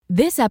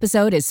This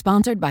episode is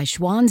sponsored by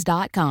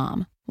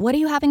Schwans.com. What are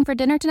you having for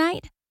dinner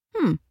tonight?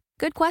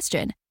 Good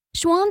question.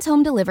 Schwans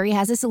Home Delivery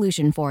has a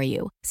solution for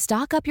you.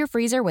 Stock up your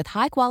freezer with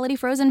high-quality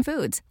frozen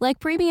foods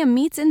like premium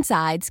meats and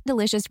sides,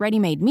 delicious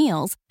ready-made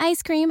meals,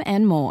 ice cream,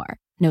 and more.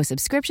 No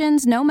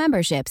subscriptions, no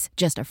memberships,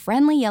 just a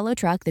friendly yellow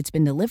truck that's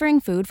been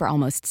delivering food for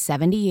almost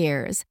 70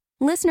 years.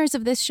 Listeners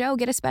of this show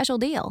get a special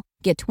deal.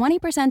 Get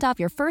 20% off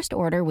your first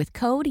order with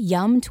code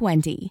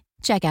YUM20.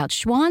 Check out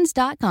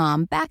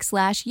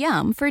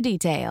schwans.com/YUM for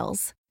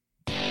details.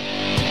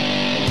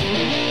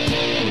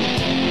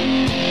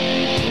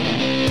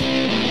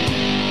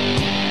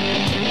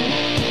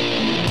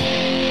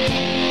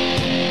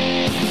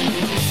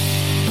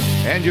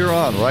 And you're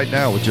on right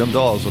now with Jim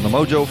Dawes on the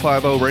Mojo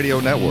 50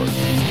 Radio Network.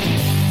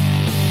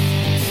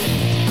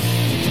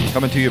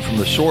 Coming to you from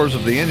the shores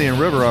of the Indian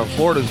River on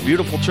Florida's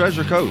beautiful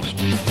Treasure Coast.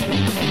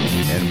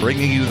 And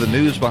bringing you the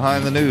news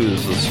behind the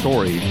news, the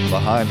story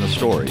behind the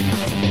story.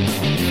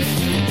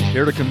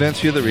 Here to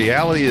convince you that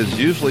reality is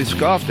usually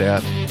scoffed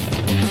at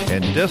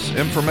and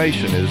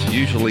disinformation is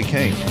usually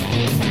king.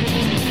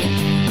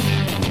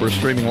 We're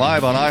streaming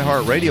live on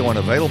iHeartRadio and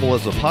available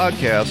as a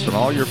podcast on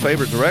all your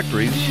favorite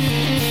directories,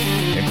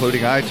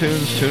 including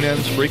iTunes, TuneIn,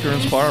 Spreaker,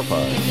 and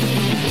Spotify.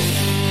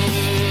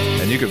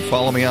 And you can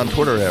follow me on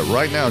Twitter at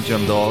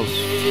RightNowJimDawes.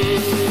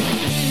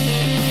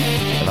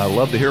 And I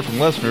love to hear from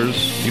listeners.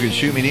 You can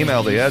shoot me an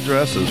email. The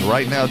address is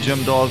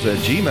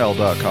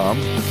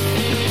rightnowjimdawes@gmail.com.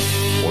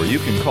 Or you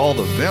can call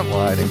the vent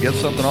line and get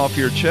something off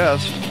your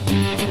chest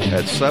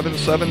at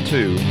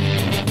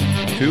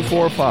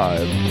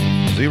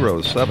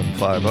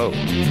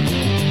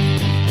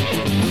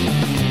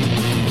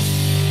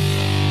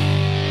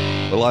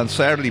 772-245-0750. Well, on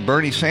Saturday,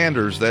 Bernie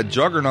Sanders, that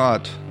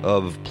juggernaut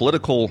of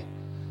political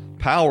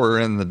power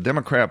in the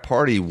Democrat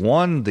Party,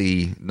 won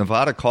the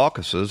Nevada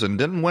caucuses and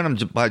didn't win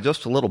them by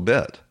just a little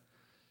bit.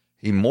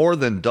 He more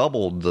than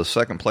doubled the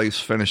second-place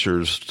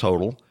finishers'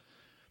 total.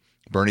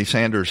 Bernie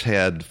Sanders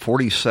had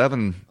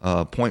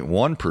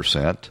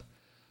 47.1%.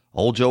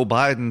 Old Joe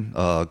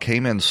Biden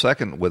came in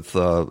second with,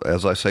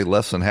 as I say,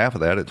 less than half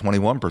of that at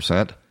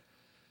 21%.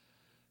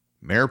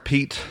 Mayor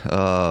Pete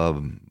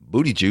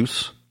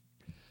Buttigieg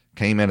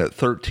came in at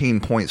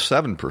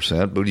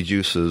 13.7%.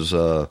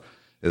 Buttigieg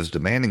is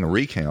demanding a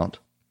recount.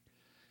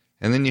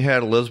 And then you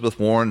had Elizabeth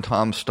Warren,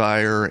 Tom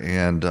Steyer,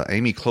 and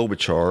Amy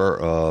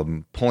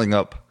Klobuchar pulling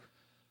up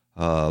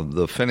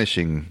the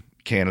finishing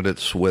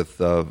candidates with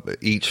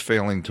each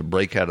failing to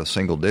break out of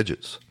single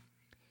digits.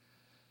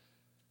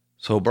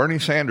 So Bernie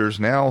Sanders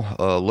now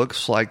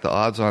looks like the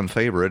odds-on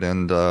favorite,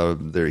 and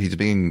he's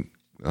being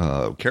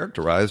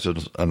characterized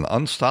as an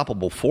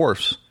unstoppable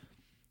force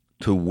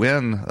to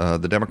win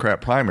the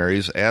Democrat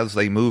primaries as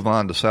they move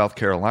on to South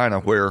Carolina,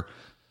 where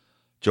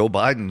Joe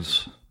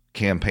Biden's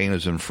campaign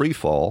is in free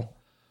fall,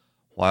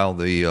 while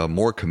the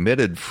more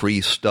committed free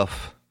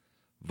stuff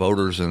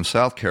voters in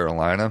South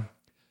Carolina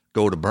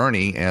go to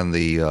Bernie, and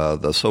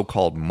the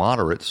so-called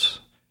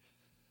moderates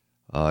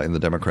in the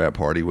Democrat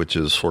Party, which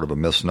is sort of a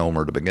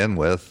misnomer to begin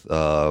with,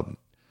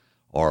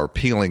 are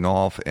peeling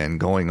off and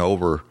going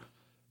over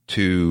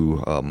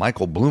to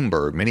Michael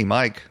Bloomberg. Mini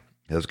Mike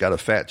has got a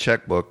fat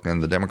checkbook,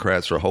 and the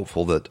Democrats are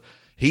hopeful that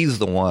he's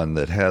the one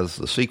that has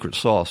the secret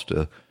sauce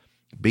to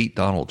beat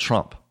Donald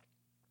Trump.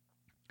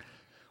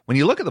 When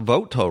you look at the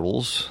vote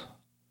totals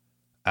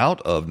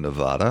out of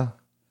Nevada,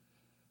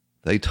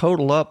 they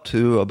total up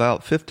to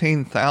about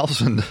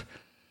 15,000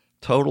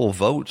 total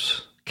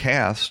votes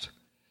cast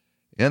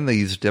in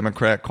these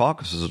Democrat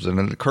caucuses. And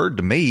it occurred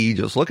to me,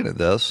 just looking at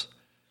this,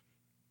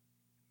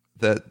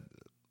 that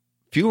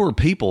fewer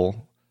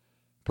people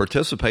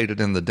participated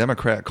in the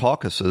Democrat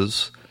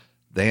caucuses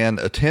than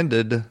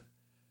attended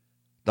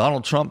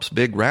Donald Trump's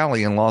big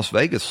rally in Las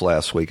Vegas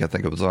last week. I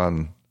think it was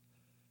on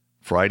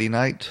Friday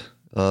night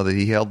that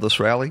he held this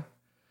rally.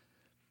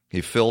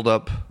 He filled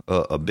up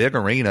a big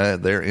arena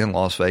there in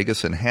Las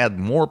Vegas and had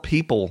more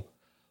people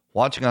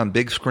watching on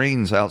big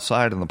screens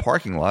outside in the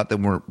parking lot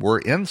than were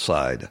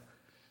inside.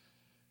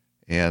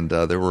 And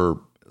there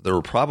were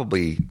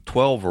probably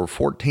 12 or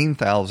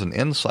 14,000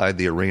 inside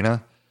the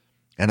arena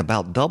and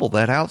about double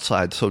that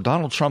outside. So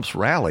Donald Trump's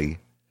rally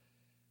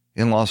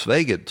in Las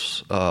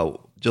Vegas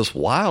just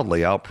wildly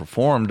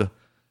outperformed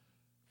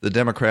the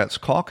Democrats'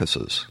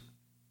 caucuses.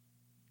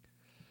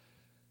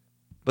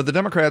 But the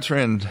Democrats are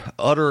in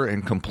utter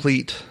and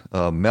complete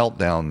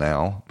meltdown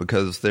now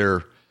because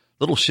their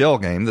little shell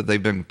game that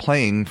they've been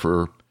playing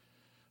for,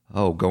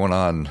 going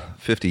on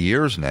 50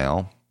 years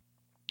now,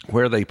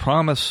 where they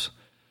promise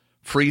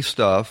free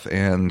stuff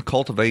and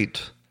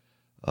cultivate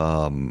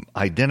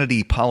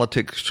identity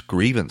politics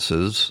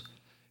grievances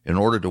in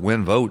order to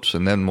win votes.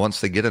 And then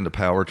once they get into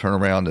power, turn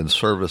around and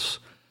service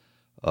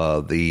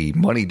the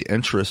moneyed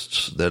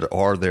interests that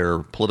are their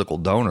political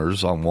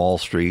donors on Wall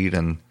Street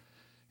and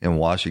in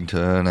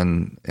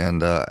Washington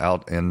and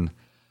out in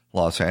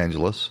Los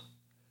Angeles.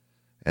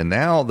 And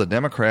now the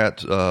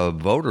Democrat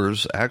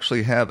voters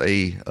actually have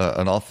an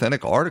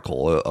authentic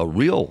article, a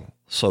real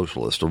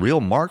socialist, a real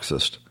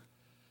Marxist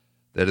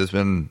that has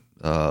been,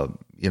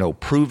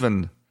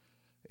 proven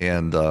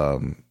and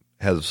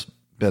has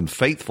been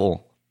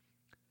faithful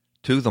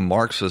to the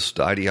Marxist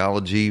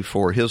ideology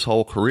for his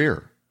whole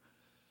career.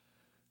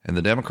 And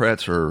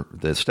the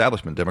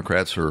establishment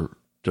Democrats are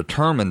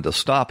determined to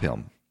stop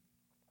him.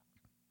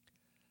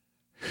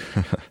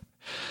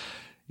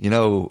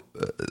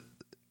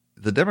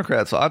 The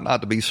Democrats ought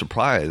not to be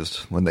surprised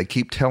when they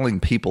keep telling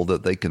people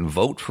that they can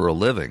vote for a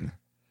living.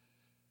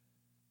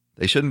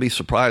 They shouldn't be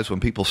surprised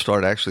when people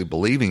start actually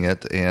believing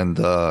it and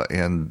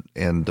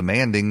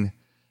demanding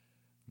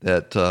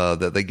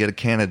that they get a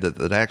candidate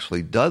that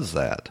actually does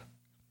that.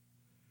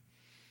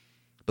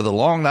 But the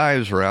long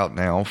knives are out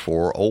now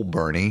for old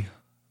Bernie,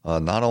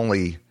 not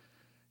only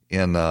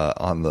on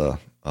the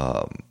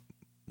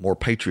more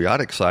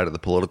patriotic side of the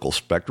political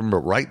spectrum, but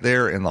right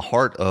there in the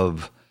heart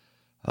of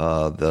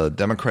the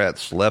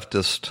Democrats'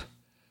 leftist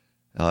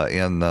at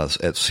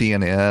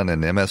CNN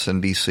and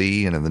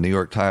MSNBC and in the New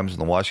York Times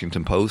and the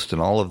Washington Post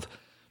and all of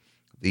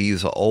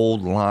these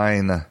old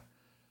line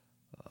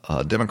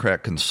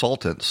Democrat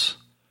consultants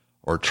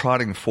are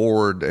trotting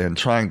forward and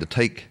trying to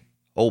take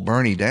old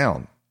Bernie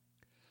down.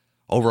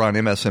 Over on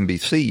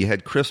MSNBC, you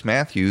had Chris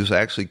Matthews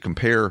actually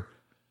compare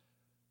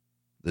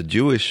the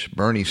Jewish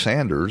Bernie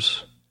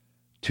Sanders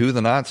to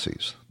the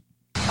Nazis.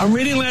 I'm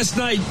reading last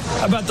night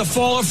about the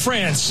fall of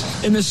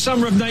France in the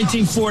summer of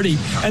 1940,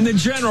 and the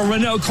general,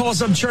 Renault,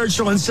 calls up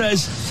Churchill and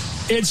says,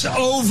 "It's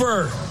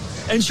over."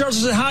 And Churchill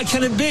said, "How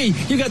can it be?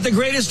 You got the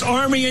greatest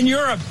army in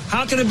Europe.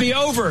 How can it be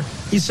over?"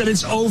 He said,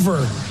 "It's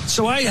over."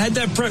 So I had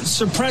that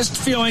suppressed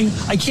feeling.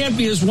 I can't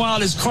be as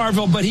wild as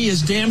Carville, but he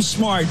is damn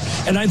smart,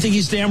 and I think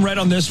he's damn right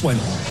on this one.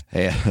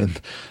 And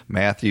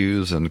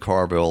Matthews and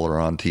Carville are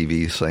on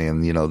TV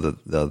saying,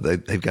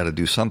 that they've got to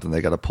do something.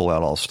 They got to pull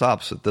out all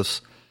stops. That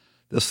this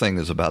thing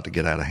is about to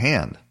get out of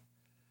hand.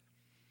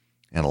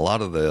 And a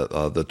lot of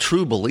the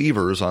true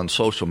believers on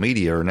social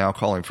media are now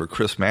calling for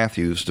Chris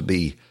Matthews to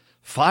be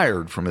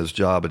fired from his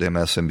job at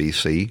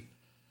MSNBC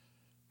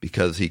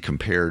because he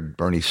compared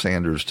Bernie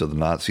Sanders to the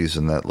Nazis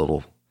in that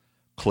little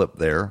clip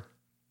there.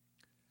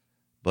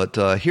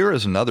 But here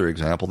is another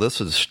example.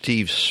 This is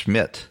Steve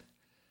Schmidt,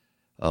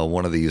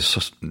 one of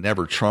these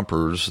never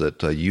Trumpers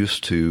that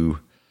used to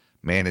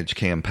manage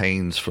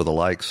campaigns for the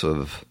likes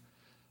of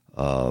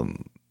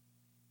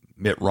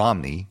Mitt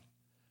Romney.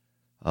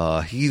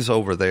 He's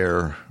over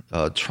there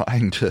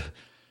trying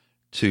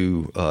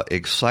to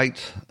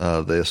excite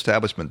the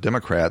establishment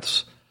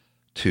Democrats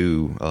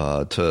to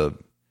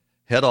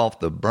head off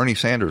the Bernie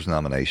Sanders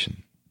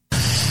nomination.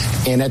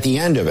 And at the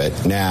end of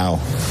it,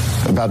 now,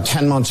 about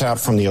 10 months out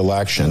from the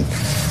election,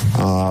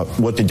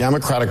 what the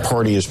Democratic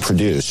Party has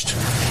produced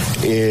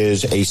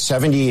is a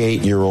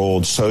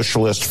 78-year-old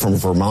socialist from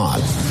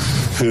Vermont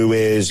who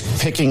is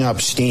picking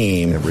up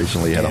steam and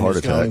recently had a heart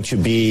attack. Going to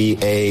be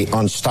a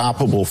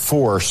unstoppable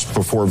force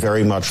before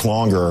very much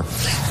longer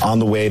on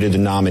the way to the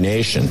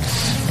nomination.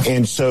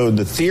 And so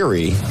the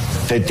theory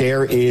that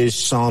there is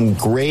some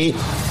great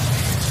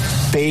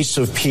base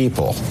of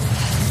people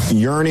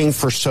yearning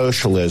for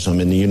socialism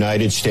in the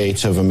United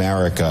States of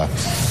America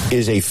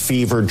is a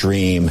fever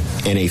dream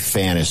and a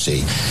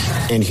fantasy.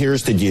 And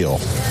here's the deal.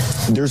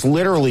 There's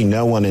literally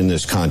no one in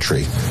this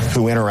country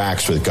who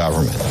interacts with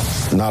government,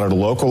 not at a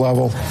local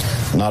level,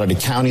 not at a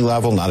county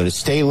level, not at a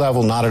state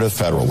level, not at a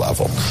federal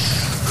level,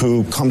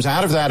 who comes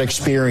out of that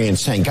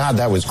experience saying, God,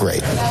 that was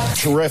great.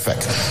 Terrific.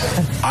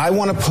 I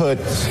want to put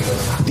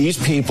these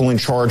people in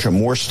charge of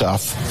more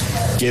stuff,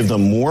 give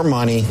them more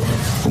money,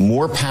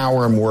 more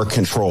power, and more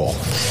control.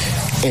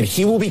 And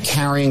he will be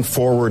carrying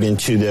forward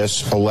into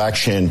this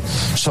election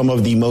some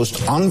of the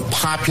most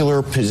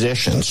unpopular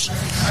positions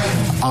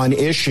on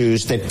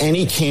issues that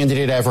any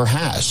candidate ever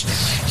has.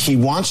 He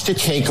wants to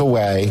take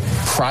away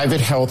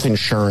private health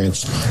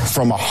insurance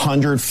from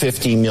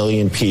 150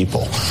 million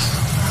people.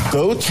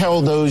 Go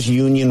tell those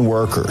union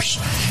workers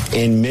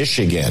in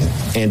Michigan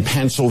and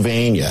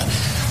Pennsylvania,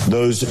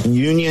 those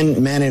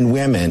union men and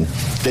women,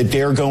 that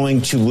they're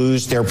going to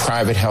lose their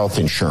private health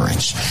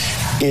insurance.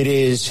 It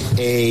is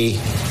a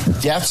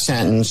death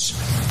sentence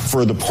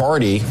for the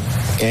party,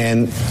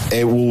 and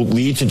it will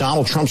lead to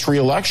Donald Trump's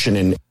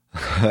reelection.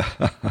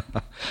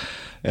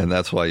 And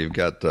that's why you've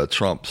got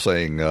Trump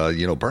saying,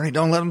 Bernie,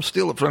 don't let him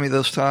steal it from you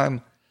this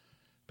time,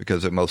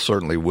 because it most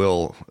certainly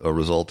will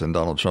result in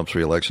Donald Trump's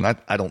reelection.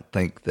 I don't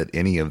think that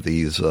any of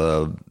these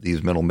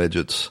mental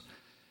midgets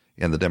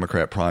in the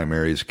Democrat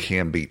primaries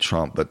can beat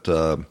Trump, but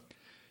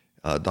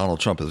Donald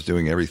Trump is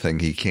doing everything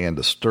he can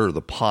to stir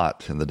the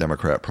pot in the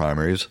Democrat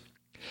primaries.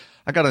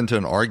 I got into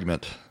an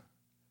argument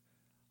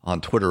on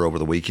Twitter over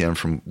the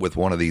weekend with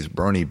one of these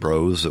Bernie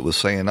bros that was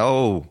saying,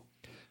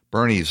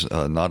 Bernie's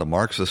not a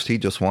Marxist. He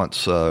just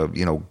wants,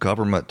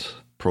 government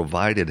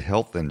provided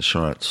health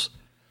insurance.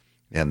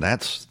 And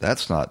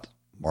that's not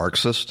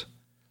Marxist.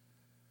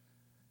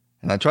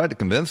 And I tried to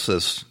convince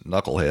this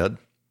knucklehead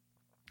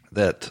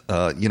that,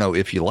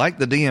 if you like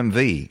the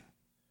DMV,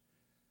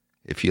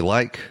 if you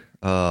like,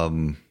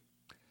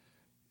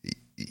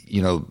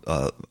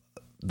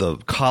 the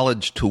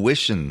college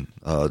tuition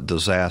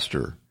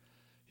disaster,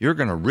 you're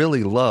going to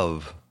really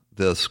love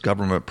this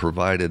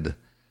government-provided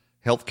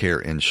health care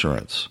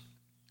insurance.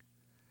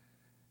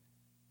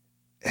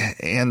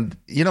 And,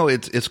 you know,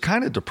 it's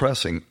kind of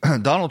depressing.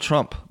 Donald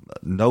Trump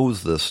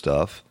knows this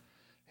stuff.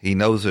 He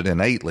knows it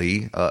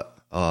innately,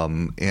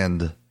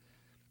 and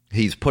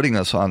he's putting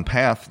us on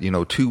path, you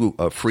know, to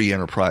a free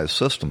enterprise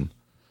system.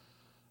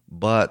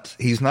 But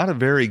he's not a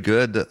very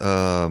good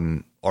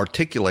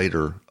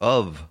articulator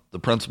of the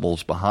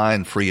principles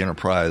behind free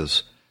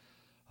enterprise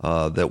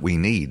that we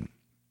need.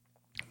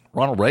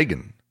 Ronald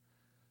Reagan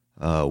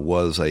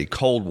was a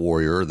cold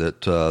warrior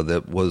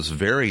that was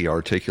very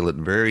articulate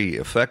and very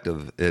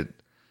effective at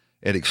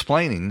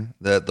explaining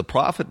that the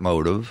profit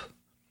motive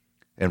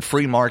and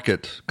free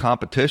market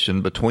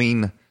competition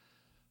between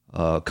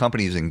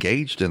companies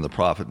engaged in the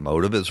profit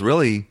motive is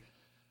really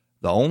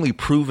the only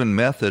proven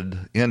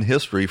method in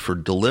history for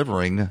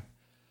delivering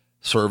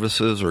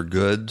services or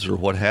goods or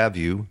what have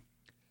you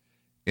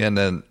in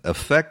an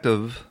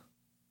effective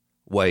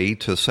way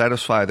to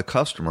satisfy the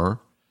customer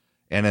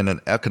and in an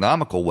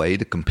economical way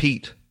to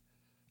compete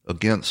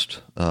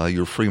against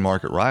your free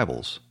market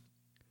rivals.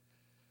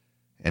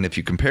 And if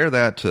you compare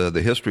that to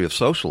the history of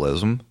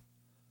socialism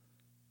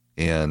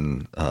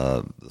in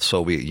the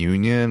Soviet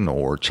Union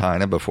or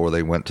China before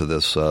they went to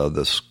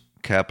this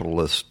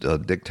capitalist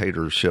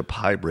dictatorship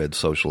hybrid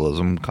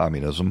socialism,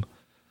 communism,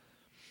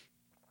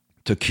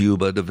 to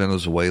Cuba, to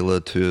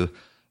Venezuela, to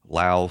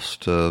Laos,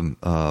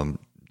 to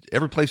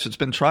every place it's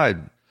been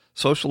tried,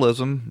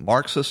 socialism,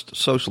 Marxist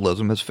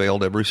socialism, has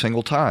failed every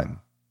single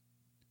time.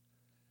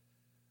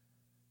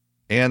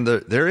 And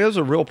there is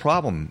a real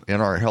problem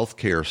in our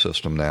healthcare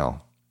system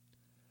now.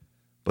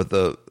 But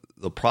the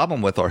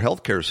problem with our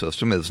healthcare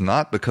system is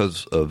not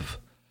because of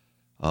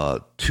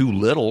too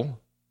little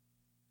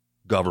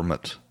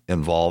government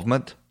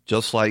involvement,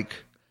 just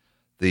like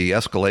the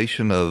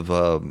escalation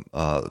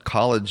of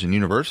college and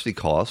university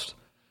costs.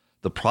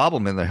 The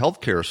problem in the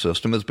healthcare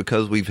system is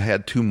because we've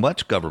had too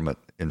much government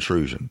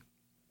intrusion.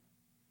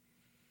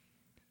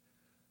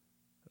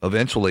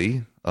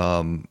 Eventually,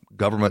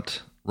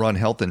 government-run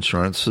health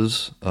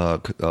insurances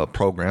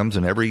programs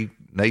in every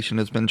nation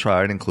has been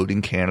tried,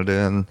 including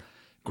Canada and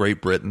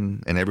Great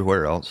Britain and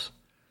everywhere else.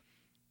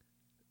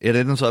 It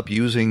ends up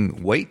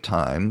using wait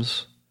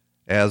times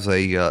as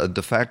a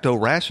de facto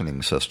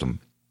rationing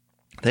system.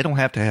 They don't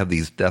have to have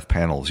these death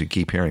panels you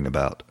keep hearing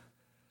about.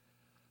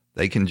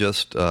 They can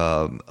just do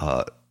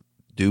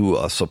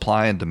a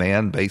supply and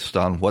demand based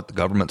on what the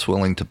government's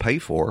willing to pay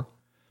for.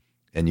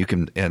 And you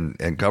can,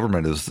 and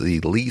government is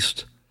the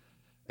least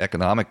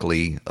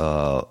economically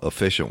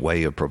efficient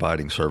way of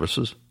providing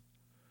services.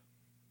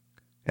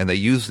 And they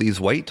use these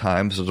wait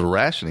times as a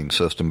rationing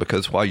system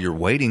because while you're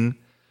waiting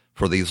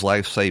for these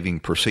life-saving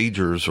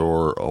procedures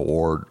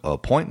or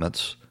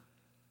appointments,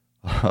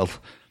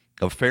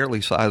 a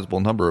fairly sizable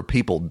number of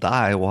people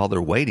die while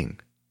they're waiting,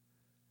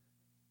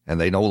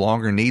 and they no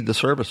longer need the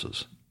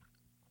services.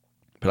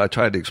 But I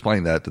tried to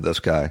explain that to this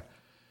guy,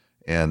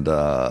 and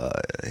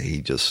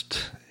he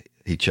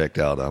checked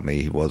out on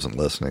me. He wasn't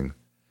listening.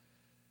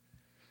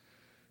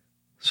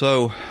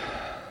 So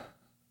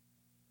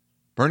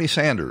Bernie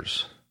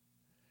Sanders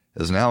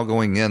is now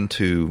going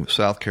into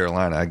South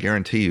Carolina. I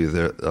guarantee you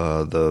that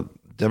the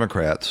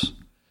Democrats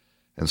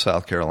in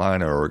South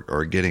Carolina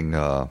are getting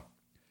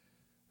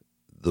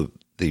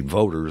the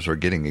voters are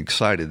getting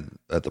excited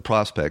at the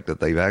prospect that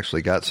they've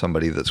actually got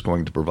somebody that's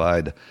going to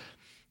provide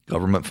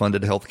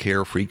government-funded health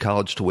care, free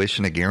college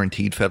tuition, a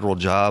guaranteed federal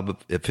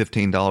job at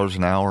 $15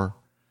 an hour,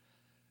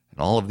 and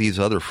all of these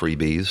other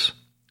freebies.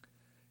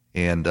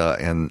 And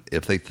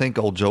if they think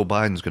old Joe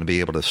Biden's going to be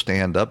able to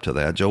stand up to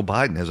that, Joe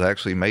Biden has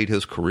actually made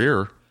his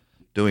career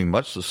doing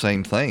much the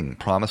same thing,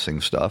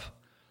 promising stuff.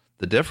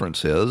 The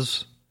difference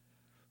is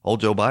old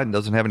Joe Biden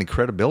doesn't have any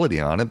credibility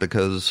on it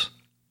because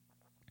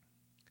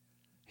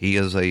he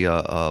is a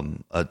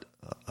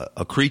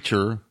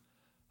creature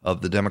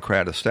of the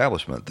Democrat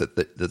establishment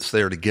that's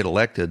there to get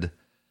elected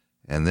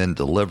and then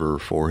deliver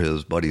for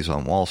his buddies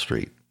on Wall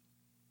Street.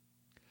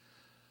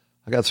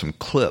 I got some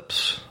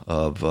clips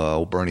of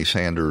old Bernie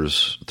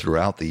Sanders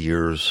throughout the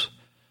years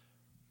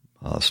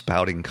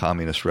spouting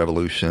communist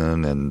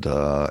revolution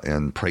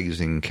and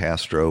praising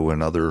Castro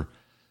and other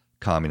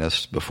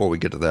communists. Before we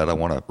get to that, I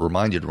want to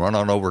remind you to run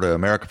on over to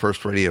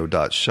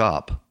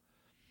AmericaFirstRadio.shop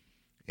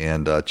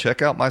and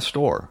check out my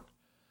store.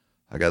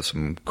 I got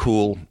some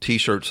cool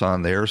T-shirts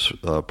on there,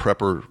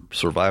 prepper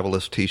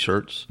survivalist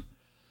T-shirts,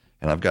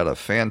 and I've got a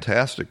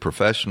fantastic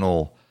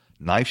professional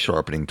knife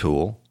sharpening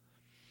tool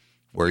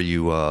where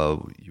you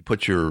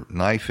put your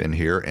knife in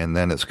here, and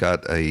then it's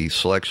got a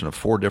selection of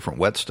 4 different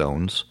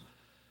whetstones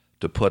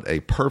to put a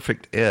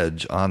perfect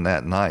edge on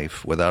that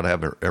knife without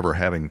ever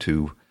having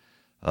to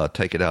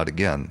take it out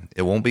again.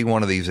 It won't be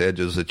one of these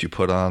edges that you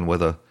put on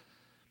with a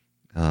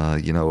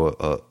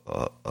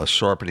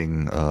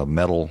sharpening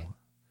metal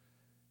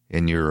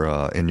in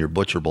your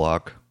butcher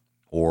block,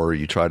 or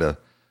you try to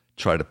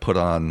put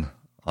on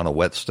a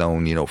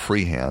whetstone,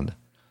 freehand.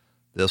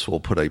 This will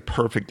put a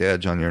perfect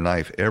edge on your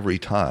knife every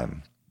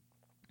time.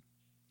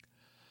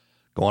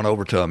 Go on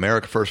over to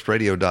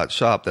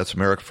AmericaFirstRadio.shop. That's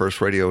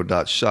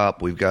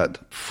AmericaFirstRadio.shop. We've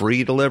got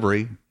free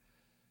delivery,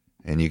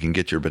 and you can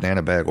get your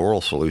banana bag oral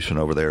solution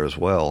over there as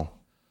well.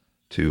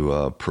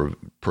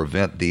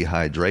 prevent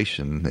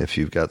dehydration if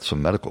you've got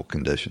some medical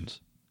conditions.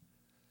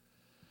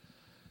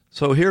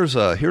 So here's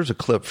a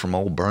clip from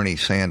old Bernie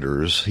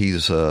Sanders.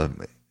 He's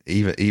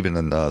even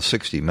in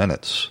 60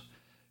 Minutes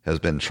has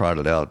been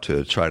trotted out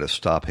to try to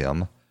stop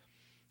him.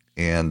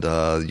 And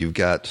you've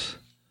got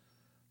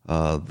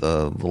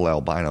the little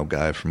albino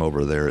guy from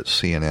over there at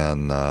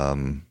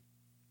CNN.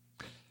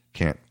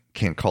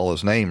 Can't call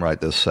his name right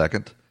this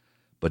second,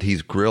 but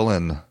he's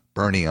grilling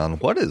Bernie on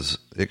what is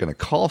it going to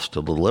cost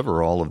to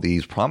deliver all of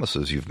these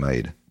promises you've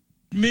made.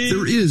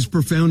 There is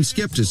profound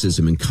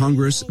skepticism in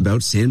Congress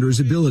about Sanders'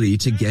 ability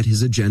to get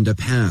his agenda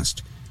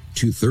passed.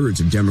 2/3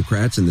 of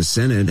Democrats in the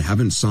Senate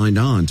haven't signed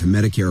on to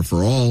Medicare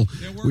for All,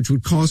 which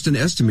would cost an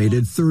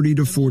estimated $30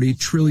 to $40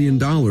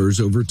 trillion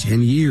over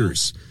 10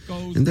 years.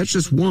 And that's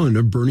just one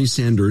of Bernie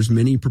Sanders'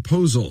 many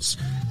proposals.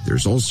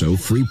 There's also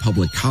free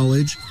public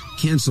college,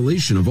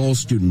 cancellation of all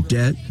student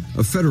debt,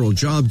 a federal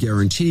job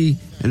guarantee,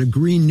 and a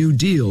Green New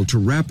Deal to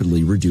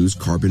rapidly reduce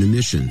carbon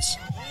emissions.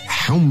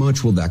 How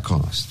much will that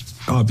cost?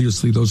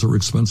 Obviously, those are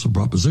expensive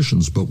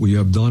propositions, but we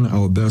have done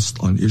our best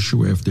on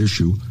issue after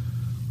issue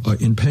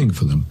in paying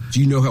for them. Do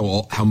you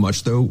know how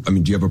much, though? I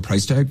mean, do you have a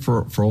price tag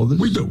for all of this?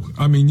 We do.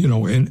 I mean,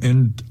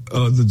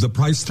 the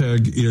price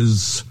tag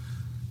is,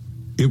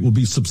 it will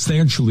be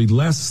substantially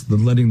less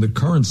than letting the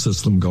current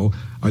system go.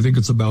 I think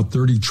it's about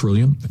 $30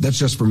 trillion. That's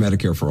just for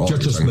Medicare for All.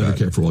 Just for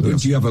Medicare for All.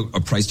 Yes. Do you have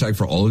a price tag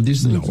for all of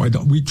these things? No, I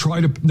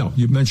don't. No,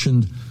 you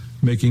mentioned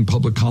making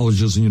public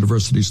colleges and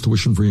universities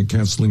tuition-free and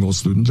canceling all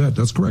student debt.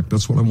 That's correct.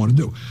 That's what I want to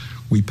do.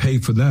 We pay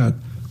for that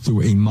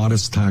through a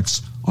modest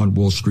tax on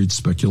Wall Street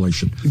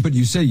speculation. But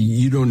you say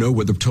you don't know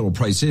what the total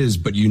price is,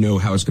 but you know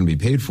how it's going to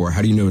be paid for.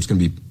 How do you know it's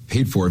going to be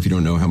paid for if you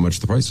don't know how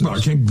much the price is? Well,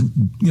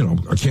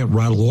 I can't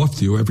rattle off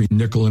to you every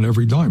nickel and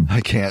every dime.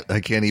 I can't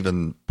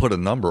even put a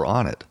number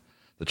on it.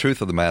 The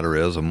truth of the matter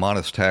is a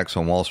modest tax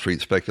on Wall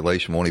Street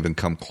speculation won't even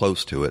come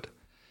close to it.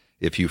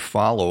 If you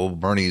follow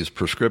Bernie's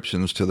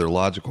prescriptions to their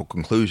logical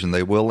conclusion,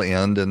 they will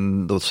end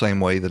in the same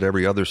way that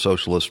every other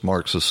socialist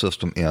Marxist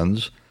system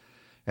ends,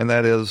 and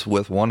that is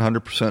with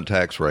 100%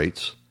 tax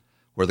rates,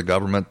 where the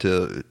government,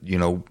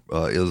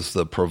 is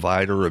the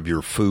provider of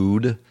your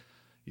food,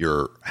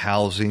 your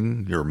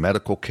housing, your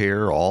medical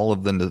care, all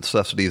of the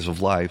necessities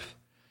of life,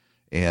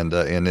 and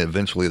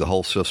eventually the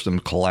whole system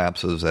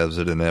collapses as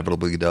it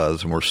inevitably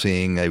does. And we're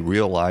seeing a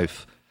real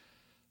life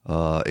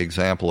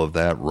example of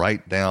that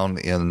right down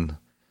in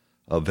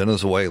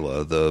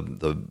Venezuela.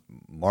 The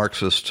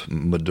Marxist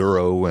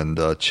Maduro and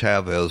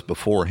Chavez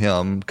before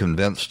him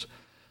convinced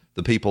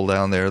the people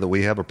down there that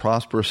we have a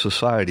prosperous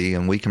society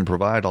and we can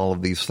provide all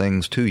of these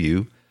things to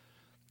you.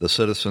 The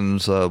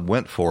citizens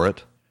went for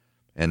it,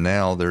 and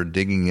now they're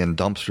digging in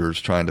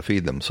dumpsters trying to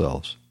feed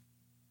themselves.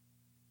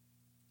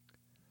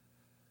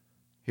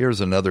 Here's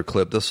another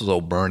clip. This is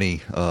old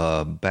Bernie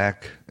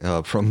back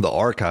from the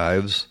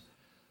archives.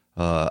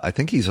 I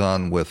think he's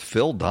on with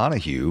Phil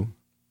Donahue.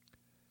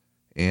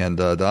 And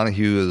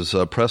Donahue is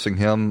pressing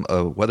him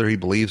whether he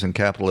believes in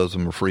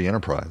capitalism or free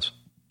enterprise.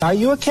 Are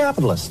you a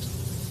capitalist?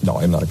 No,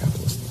 I'm not a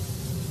capitalist.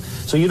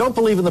 So you don't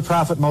believe in the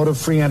profit motive,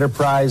 free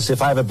enterprise?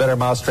 If I have a better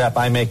mousetrap,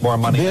 I make more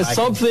money. There's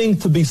something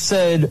to be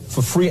said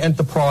for free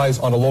enterprise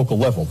on a local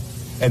level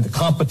and the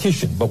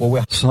competition. But what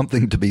we're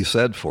something to be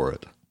said for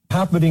it.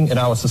 Happening in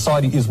our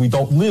society is we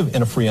don't live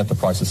in a free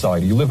enterprise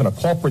society. You live in a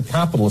corporate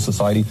capitalist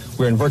society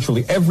where in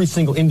virtually every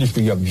single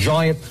industry you have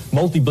giant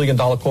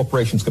multi-billion-dollar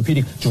corporations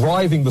competing,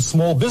 driving the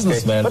small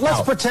businessman But let's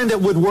out. pretend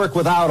it would work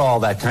without all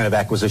that kind of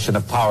acquisition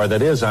of power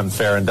that is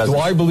unfair and doesn't...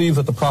 Do I believe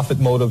that the profit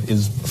motive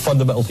is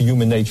fundamental to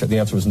human nature? The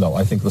answer is no.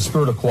 I think the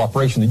spirit of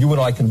cooperation, that you and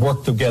I can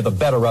work together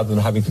better rather than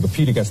having to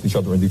compete against each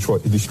other and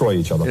destroy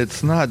each other.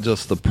 It's not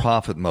just the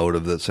profit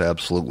motive that's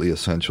absolutely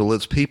essential.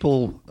 It's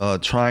people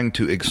trying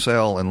to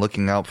excel and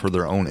looking out for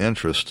their own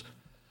interest.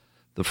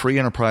 The free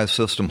enterprise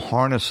system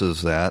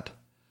harnesses that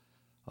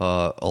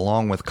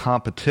along with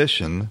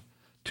competition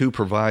to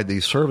provide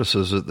these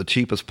services at the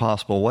cheapest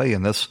possible way.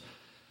 And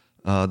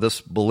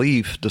this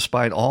belief,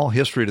 despite all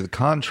history to the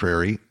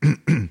contrary,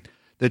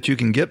 that you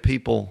can get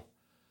people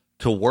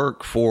to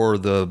work for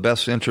the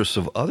best interests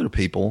of other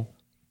people,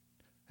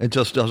 it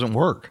just doesn't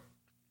work.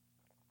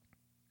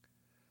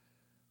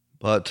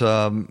 But,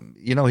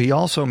 he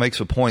also makes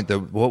a point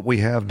that what we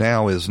have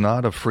now is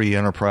not a free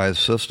enterprise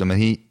system,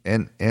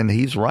 and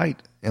he's right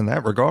in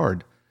that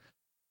regard.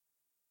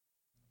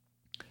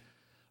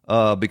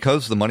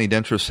 Because the moneyed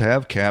interests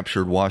have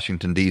captured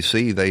Washington,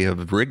 D.C., they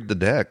have rigged the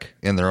deck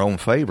in their own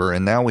favor,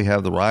 and now we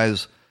have the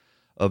rise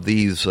of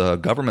these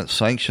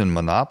government-sanctioned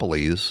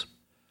monopolies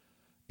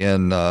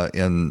in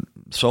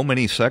so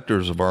many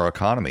sectors of our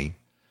economy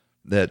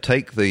that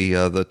take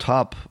the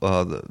top,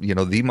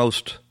 the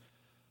most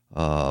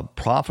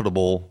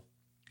profitable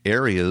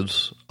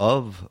areas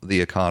of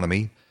the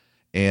economy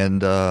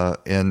and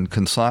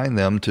consign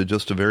them to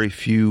just a very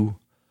few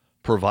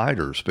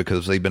providers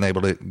because they've been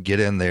able to get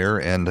in there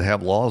and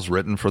have laws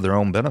written for their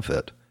own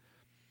benefit.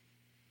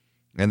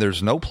 And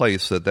there's no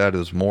place that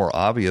is more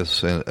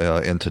obvious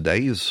in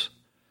today's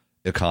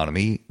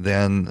economy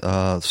than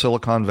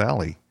Silicon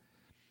Valley,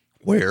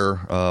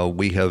 where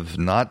we have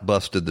not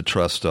busted the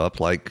trust up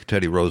like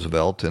Teddy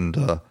Roosevelt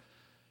and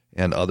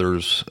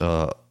others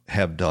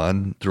have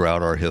done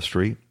throughout our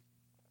history.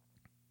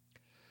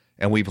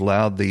 And we've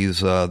allowed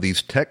these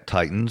tech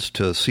titans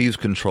to seize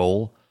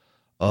control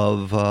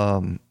of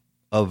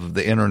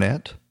the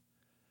internet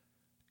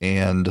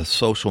and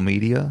social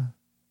media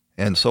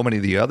and so many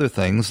of the other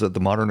things that the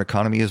modern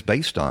economy is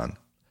based on.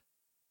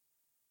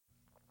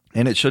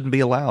 And it shouldn't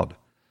be allowed,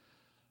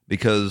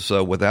 because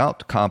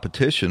without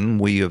competition,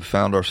 we have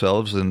found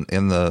ourselves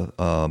in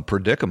the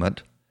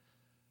predicament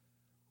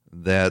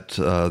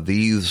that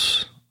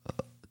these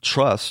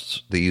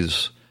trusts,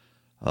 these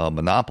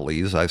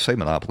monopolies, I say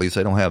monopolies,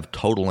 they don't have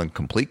total and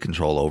complete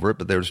control over it,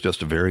 but there's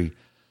just a very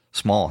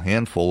small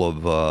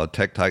handful of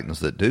tech titans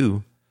that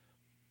do.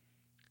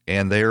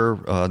 And they're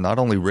not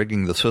only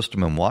rigging the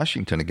system in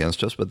Washington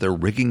against us, but they're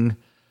rigging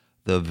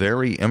the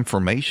very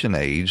information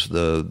age,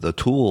 the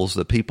tools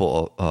that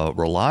people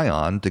rely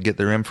on to get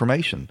their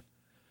information.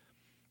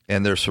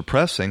 And they're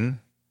suppressing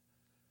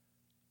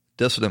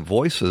dissident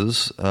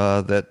voices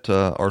that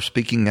are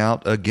speaking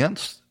out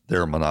against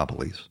their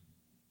monopolies.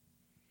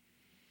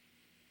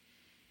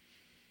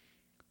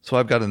 So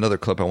I've got another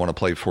clip I want to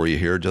play for you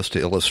here just to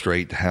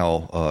illustrate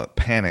how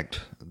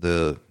panicked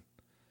the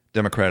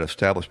Democrat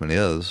establishment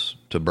is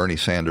to Bernie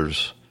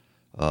Sanders'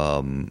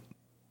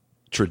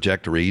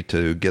 trajectory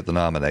to get the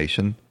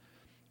nomination.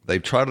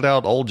 They've trotted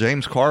out old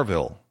James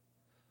Carville,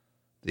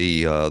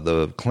 the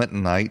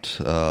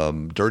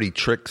Clintonite dirty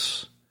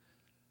tricks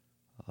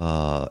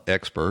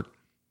expert,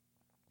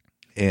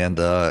 and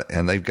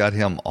they've got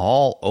him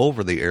all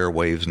over the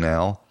airwaves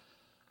now,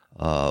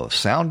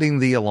 sounding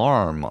the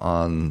alarm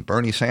on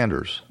Bernie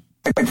Sanders.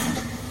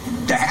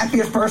 The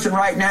happiest person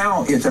right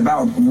now is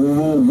about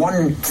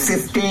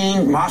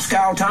 1:15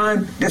 Moscow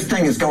time. This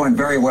thing is going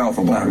very well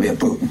for Vladimir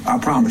Putin. I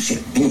promise you.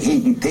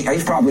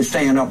 He's probably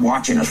staying up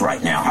watching us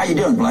right now. How you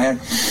doing, Vlad?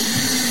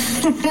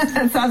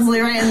 That's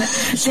absolutely right. And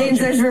James,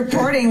 there's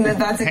reporting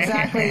that's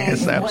exactly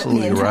what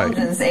the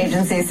intelligence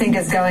agencies think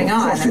is going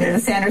on. I mean, the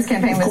Sanders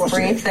campaign was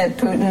briefed that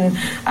Putin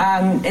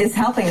is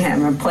helping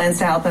him or plans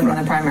to help him in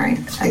the primary.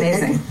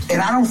 Amazing.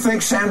 And I don't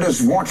think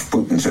Sanders wants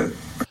Putin to.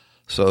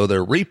 So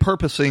they're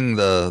repurposing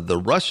the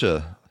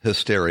Russia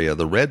hysteria,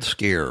 the Red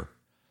Scare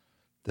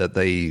that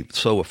they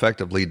so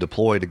effectively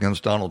deployed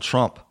against Donald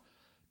Trump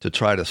to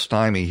try to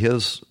stymie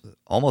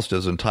almost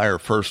his entire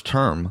first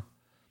term.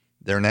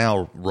 They're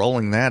now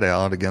rolling that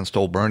out against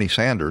old Bernie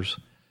Sanders.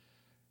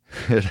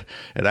 It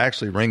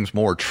actually rings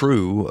more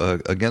true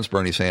against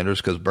Bernie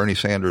Sanders because Bernie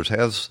Sanders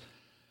has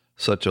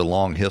such a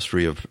long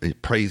history of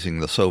praising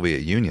the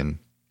Soviet Union.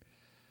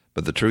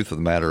 But the truth of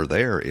the matter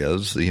there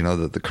is,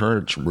 that the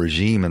current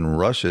regime in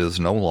Russia is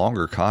no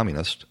longer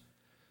communist.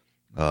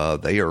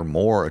 They are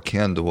more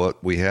akin to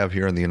what we have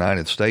here in the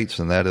United States,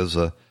 and that is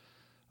an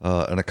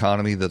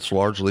economy that's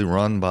largely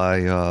run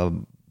by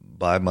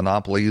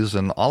monopolies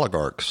and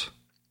oligarchs.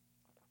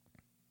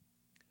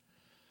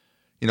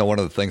 One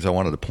of the things I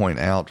wanted to point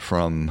out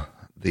from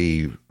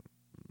the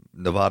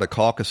Nevada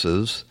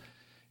caucuses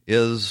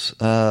is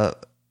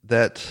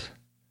that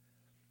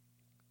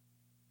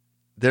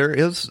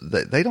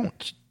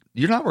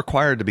you're not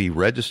required to be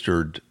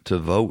registered to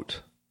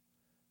vote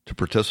to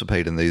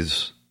participate in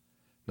these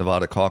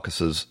Nevada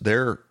caucuses.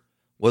 There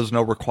was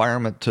no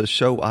requirement to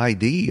show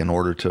ID in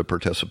order to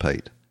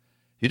participate.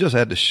 You just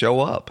had to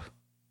show up.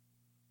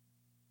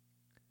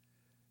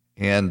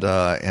 And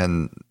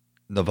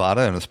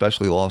Nevada, and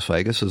especially Las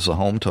Vegas, is a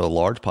home to a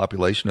large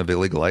population of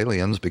illegal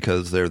aliens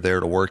because they're there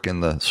to work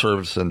in the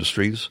service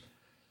industries,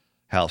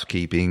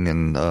 housekeeping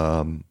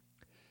and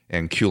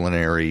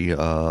culinary,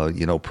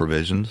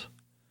 provisions.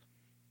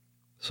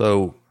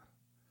 So,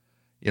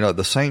 at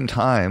the same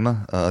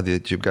time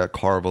that you've got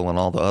Carville and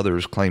all the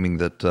others claiming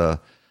that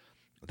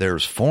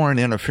there's foreign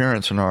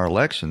interference in our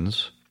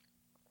elections,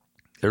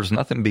 there's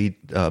nothing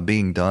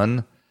being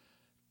done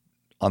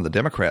on the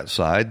Democrat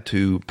side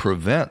to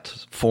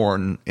prevent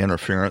foreign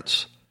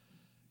interference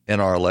in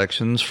our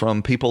elections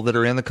from people that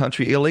are in the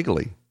country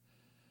illegally.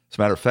 As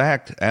a matter of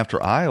fact,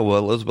 after Iowa,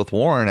 Elizabeth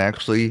Warren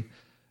actually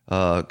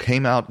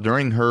came out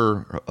during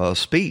her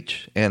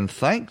speech and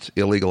thanked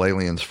illegal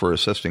aliens for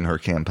assisting her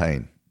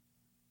campaign.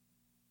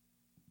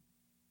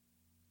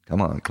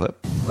 Come on,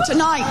 clip.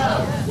 Tonight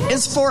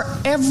is for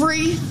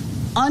every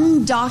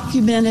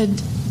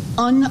undocumented,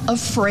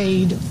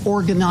 unafraid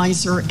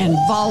organizer and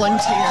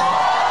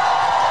volunteer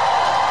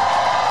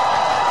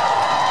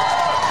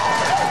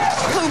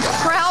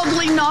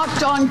proudly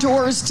knocked on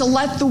doors to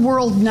let the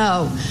world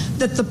know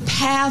that the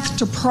path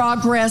to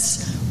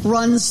progress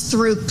runs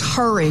through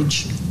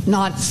courage,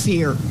 not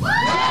fear.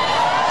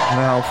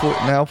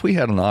 Now, if we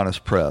had an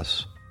honest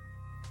press,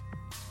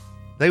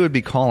 they would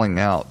be calling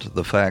out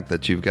the fact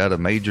that you've got a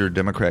major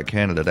Democrat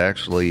candidate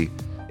actually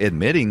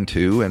admitting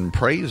to and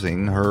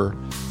praising her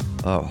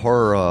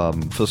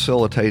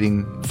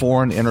facilitating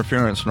foreign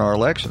interference in our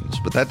elections.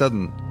 But that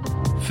doesn't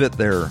fit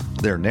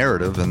their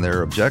narrative and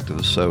their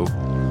objectives, so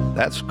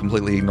that's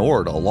completely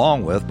ignored,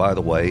 along with, by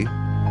the way,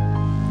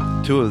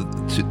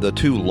 the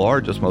two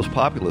largest, most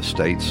populous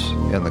states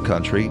in the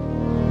country,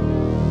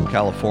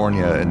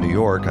 California and New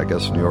York. I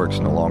guess New York's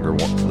no longer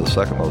the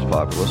second most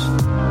populous,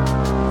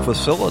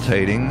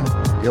 facilitating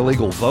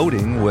illegal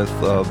voting with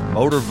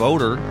motor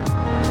voter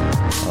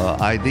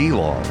ID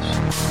laws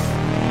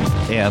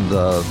and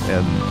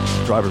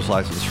driver's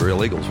license for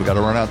illegals. We got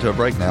to run out to a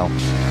break now.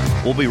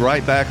 We'll be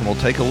right back, and we'll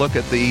take a look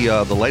at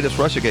the latest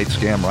Russiagate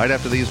scam right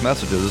after these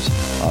messages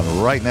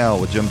on Right Now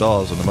with Jim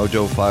Dawes on the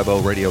Mojo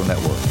 50 Radio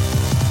Network.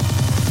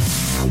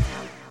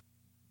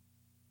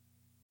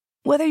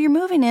 Whether you're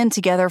moving in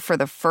together for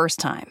the first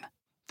time,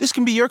 this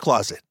can be your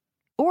closet,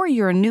 or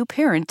you're a new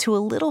parent to a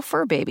little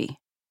fur baby,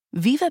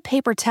 Viva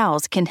paper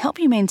towels can help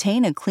you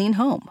maintain a clean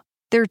home.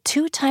 They're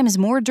 2 times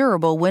more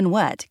durable when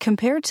wet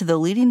compared to the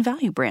leading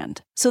value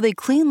brand, so they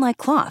clean like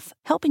cloth,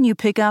 helping you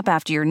pick up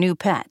after your new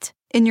pet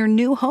in your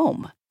new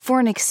home. For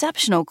an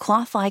exceptional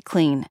cloth-like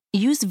clean,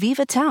 use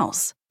Viva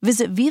Towels.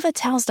 Visit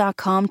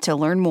vivatowels.com to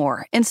learn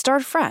more and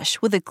start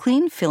fresh with a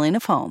clean feeling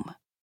of home.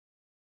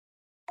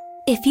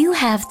 If you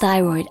have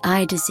thyroid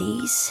eye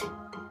disease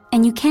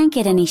and you can't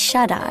get any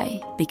shut-eye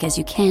because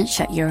you can't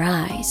shut your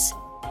eyes,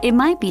 it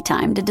might be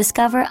time to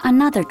discover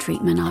another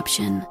treatment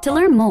option. To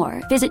learn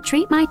more, visit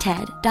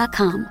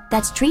treatmyted.com.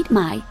 That's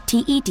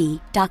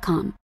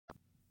treatmyted.com.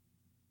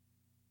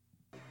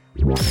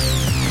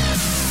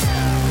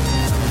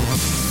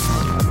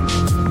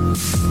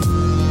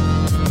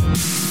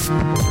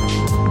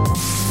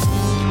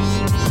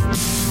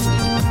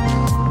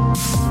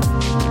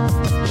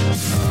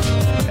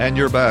 And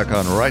you're back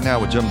on Right Now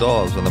with Jim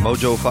Dawes on the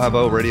Mojo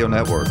 50 Radio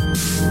Network.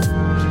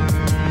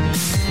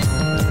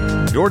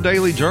 Your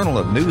daily journal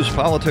of news,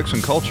 politics,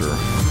 and culture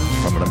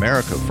from an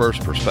America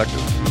First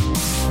perspective.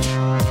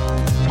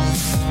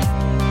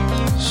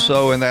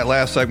 So in that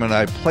last segment,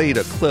 I played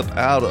a clip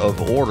out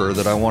of order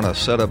that I want to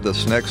set up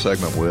this next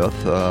segment with.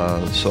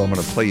 So I'm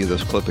going to play you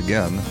this clip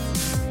again.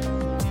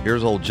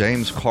 Here's old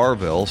James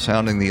Carville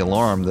sounding the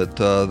alarm that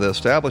the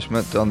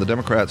establishment on the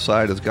Democrat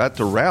side has got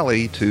to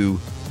rally to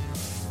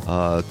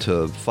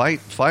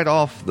fight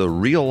off the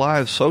real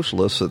live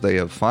socialists that they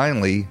have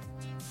finally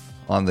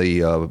on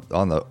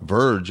the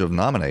verge of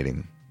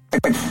nominating.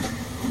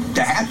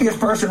 The happiest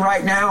person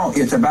right now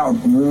is about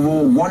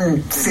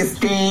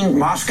 1:15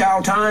 Moscow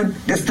time.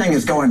 This thing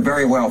is going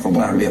very well for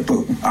Vladimir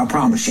Putin. I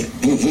promise you.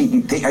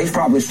 He's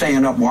probably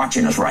staying up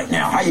watching us right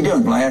now. How you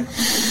doing, Vlad?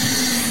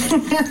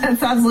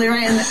 That's absolutely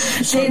right. And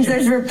James,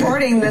 there's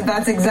reporting that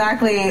that's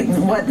exactly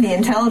what the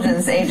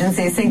intelligence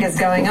agencies think is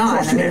going on.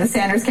 I mean, the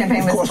Sanders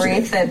campaign was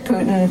briefed that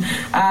Putin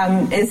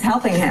is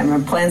helping him or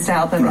plans to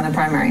help him in the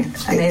primary.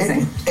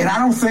 Amazing. And I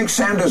don't think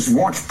Sanders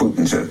wants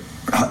Putin to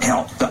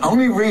help. The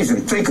only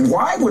reason,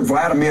 why would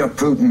Vladimir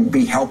Putin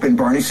be helping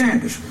Bernie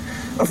Sanders?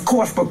 Of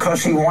course,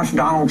 because he wants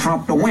Donald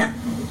Trump to win.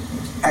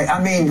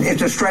 I mean,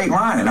 it's a straight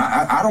line, and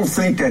I don't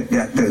think that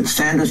the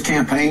Sanders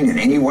campaign in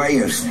any way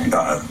is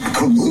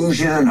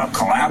collusion or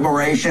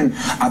collaboration.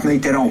 I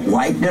think they don't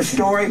like this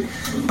story,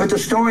 but the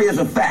story is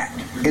a fact.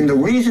 And the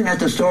reason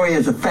that the story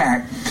is a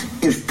fact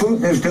is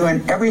Putin is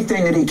doing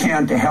everything that he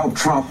can to help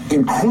Trump,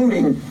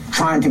 including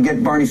trying to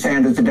get Bernie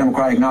Sanders the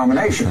Democratic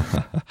nomination.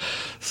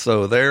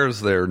 So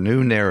there's their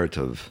new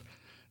narrative.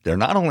 They're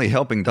not only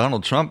helping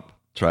Donald Trump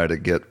try to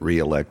get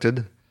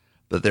reelected,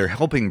 but they're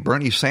helping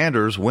Bernie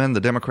Sanders win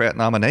the Democrat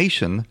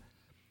nomination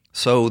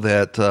so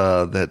that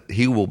that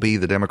he will be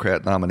the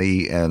Democrat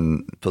nominee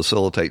and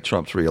facilitate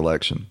Trump's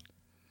reelection.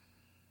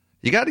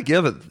 You got to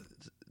give it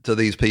to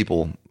these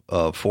people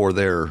for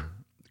their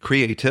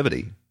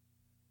creativity.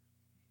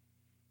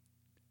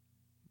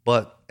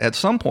 But at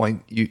some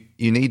point, you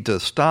need to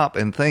stop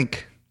and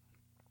think,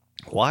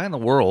 why in the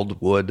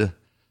world would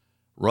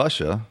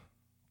Russia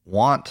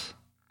want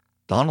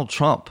Donald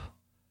Trump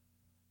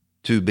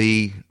to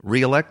be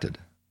reelected?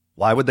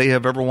 Why would they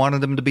have ever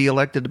wanted him to be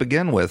elected to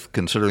begin with,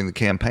 considering the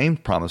campaign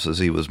promises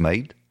he was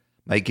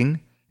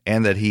making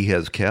and that he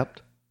has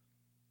kept?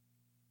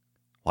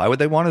 Why would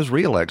they want his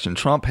reelection?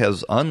 Trump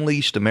has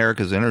unleashed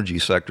America's energy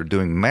sector,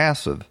 doing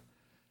massive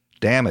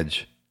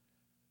damage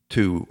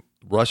to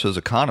Russia's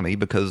economy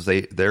because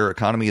their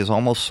economy is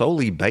almost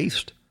solely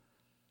based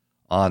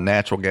on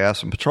natural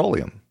gas and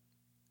petroleum.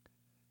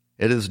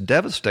 It has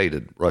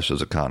devastated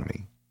Russia's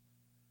economy.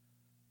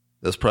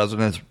 This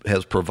president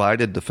has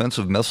provided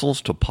defensive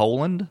missiles to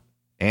Poland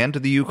and to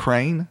the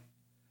Ukraine,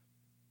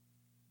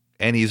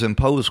 and he's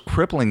imposed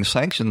crippling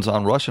sanctions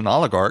on Russian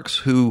oligarchs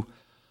who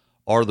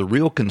are the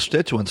real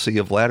constituency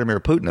of Vladimir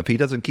Putin. If he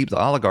doesn't keep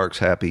the oligarchs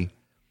happy,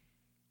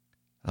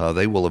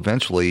 they will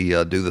eventually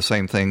do the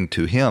same thing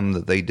to him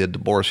that they did to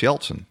Boris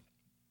Yeltsin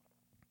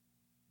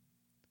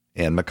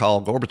and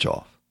Mikhail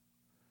Gorbachev.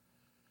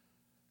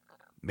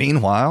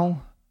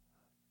 Meanwhile,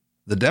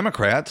 the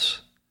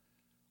Democrats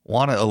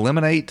want to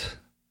eliminate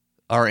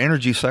our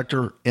energy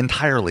sector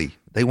entirely.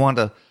 They want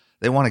to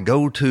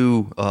go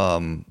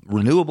to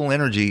renewable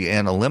energy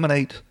and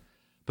eliminate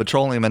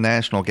petroleum and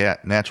natural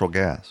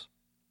gas.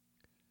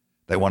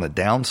 They want to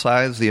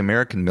downsize the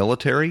American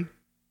military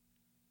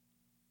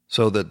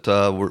so that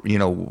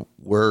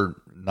we're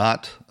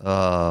not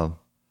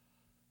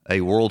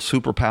a world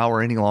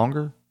superpower any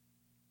longer.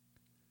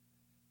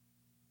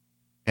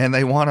 And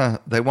they want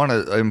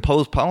to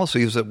impose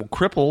policies that will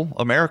cripple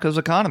America's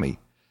economy.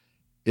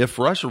 If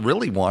Russia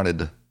really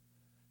wanted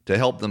to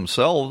help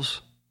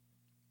themselves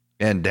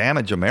and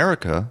damage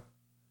America,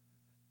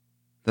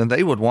 then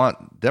they would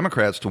want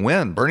Democrats to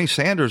win. Bernie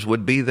Sanders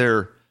would be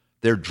their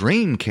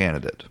dream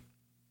candidate.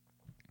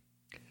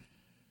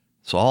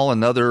 It's all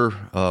another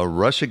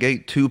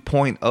Russiagate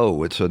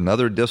 2.0. It's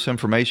another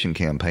disinformation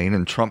campaign,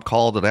 and Trump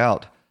called it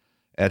out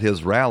at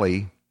his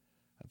rally.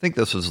 I think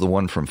this is the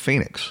one from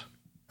Phoenix.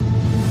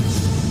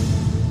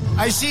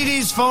 I see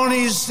these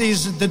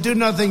phonies, the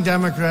do-nothing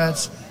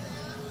Democrats.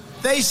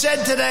 They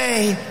said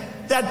today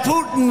that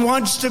Putin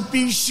wants to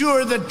be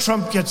sure that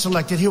Trump gets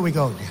elected. Here we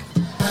go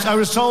again. I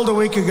was told a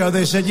week ago,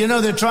 they said,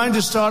 they're trying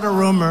to start a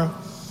rumor.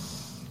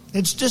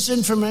 It's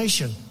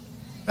disinformation.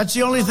 That's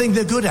the only thing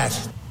they're good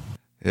at.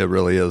 It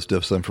really is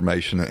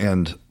disinformation.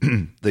 And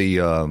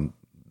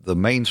the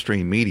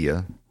mainstream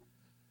media,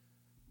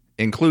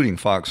 including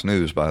Fox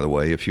News, by the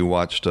way, if you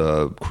watched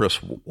Chris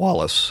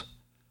Wallace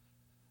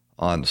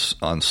on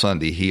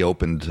Sunday, he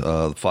opened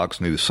the Fox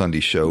News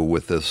Sunday show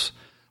with this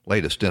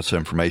latest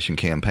disinformation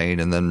campaign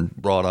and then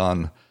brought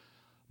on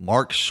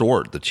Mark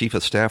Short, the chief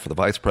of staff of the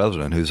vice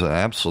president, who's an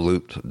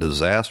absolute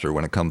disaster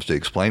when it comes to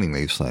explaining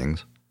these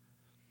things.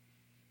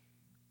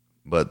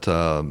 But,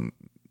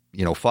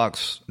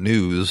 Fox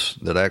News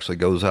that actually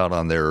goes out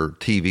on their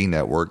TV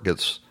network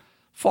gets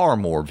far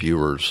more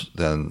viewers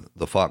than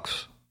the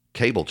Fox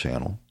cable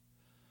channel.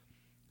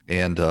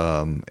 And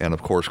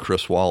of course,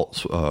 Chris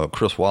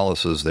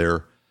Wallace is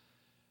there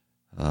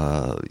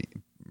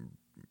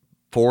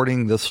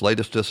forwarding this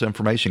latest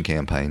disinformation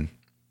campaign.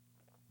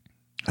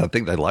 I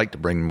think they'd like to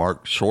bring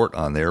Mark Short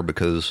on there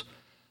because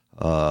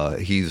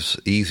he's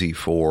easy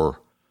for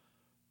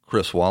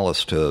Chris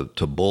Wallace to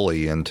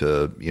bully and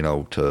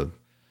to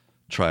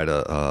try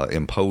to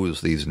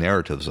impose these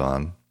narratives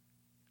on.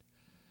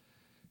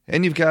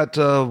 And you've got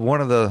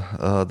one of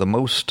the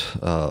most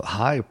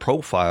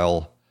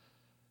high-profile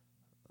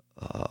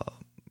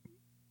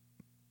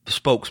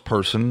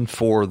spokesperson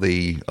for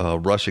the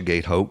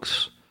Russiagate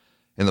hoax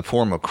in the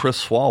form of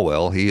Chris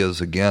Swalwell. He has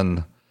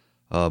again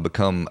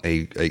become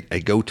a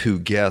go-to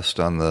guest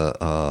on the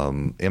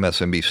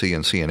MSNBC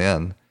and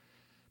CNN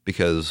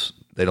because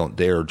they don't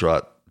dare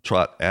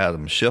trot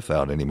Adam Schiff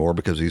out anymore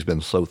because he's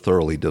been so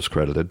thoroughly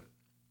discredited.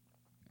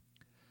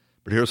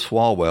 But here's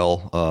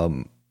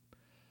Swalwell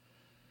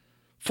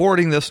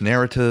forwarding this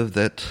narrative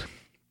that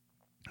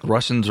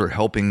Russians are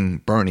helping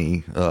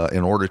Bernie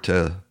in order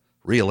to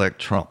reelect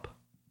Trump.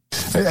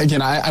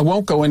 Again, I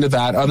won't go into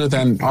that other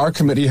than our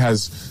committee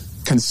has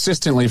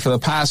consistently for the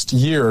past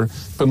year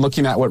been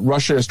looking at what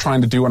Russia is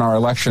trying to do in our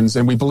elections,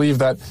 and we believe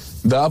that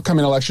the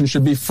upcoming election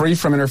should be free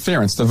from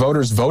interference. The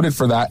voters voted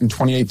for that in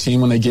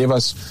 2018 when they gave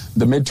us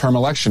the midterm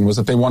election, was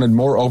that they wanted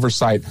more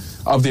oversight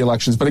of the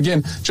elections. But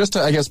again, just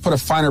to, I guess, put a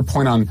finer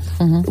point on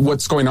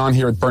what's going on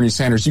here with Bernie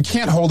Sanders, you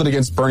can't hold it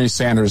against Bernie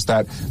Sanders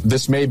that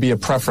this may be a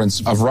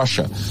preference of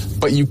Russia.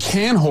 But you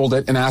can hold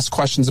it and ask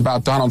questions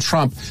about Donald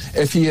Trump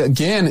if he,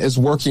 again, is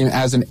working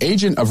as an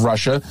agent of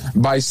Russia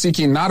by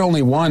seeking not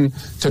only, one,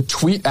 to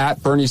tweet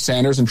at Bernie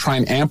Sanders and try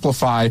and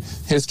amplify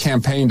his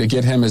campaign to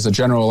get him as a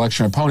general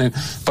election opponent,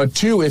 but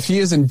two, if he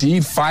is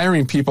indeed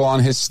firing people on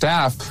his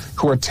staff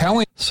who are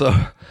telling...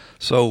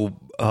 So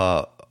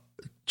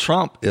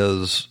Trump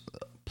is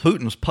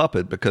Putin's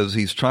puppet because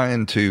he's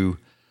trying to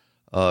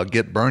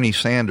get Bernie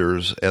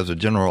Sanders as a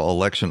general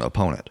election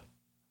opponent.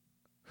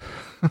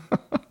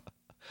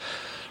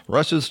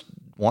 Russia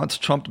wants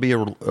Trump to be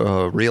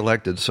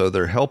reelected, so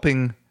they're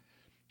helping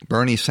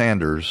Bernie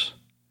Sanders.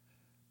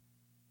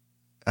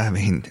 I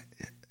mean,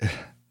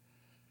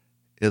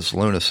 it's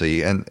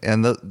lunacy. And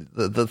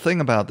the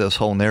thing about this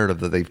whole narrative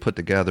that they've put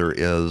together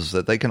is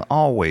that they can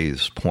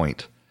always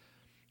point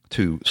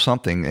to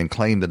something and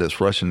claim that it's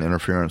Russian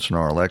interference in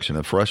our election.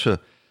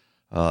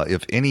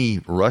 If any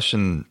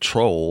Russian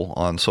troll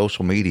on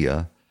social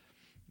media,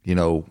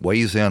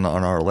 weighs in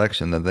on our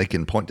election, then they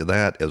can point to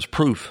that as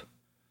proof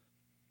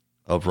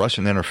of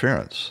Russian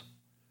interference.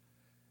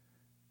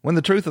 When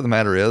the truth of the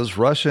matter is,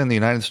 Russia and the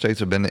United States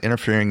have been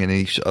interfering in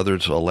each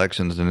other's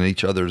elections and in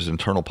each other's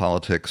internal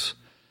politics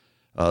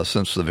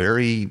since the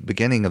very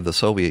beginning of the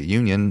Soviet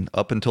Union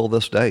up until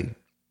this day.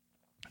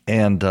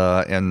 And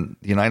the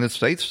United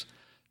States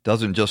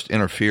doesn't just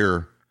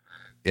interfere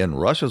in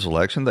Russia's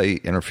election. They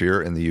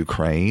interfere in the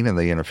Ukraine, and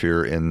they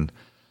interfere in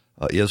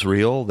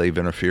Israel. They've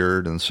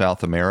interfered in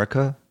South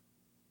America.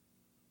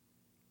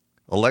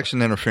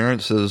 Election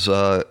interference is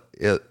the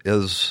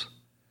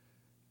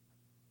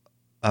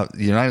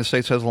United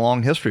States has a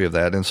long history of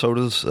that, and so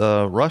does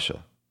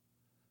Russia.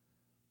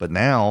 But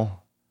now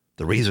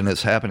the reason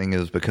it's happening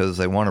is because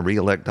they want to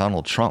reelect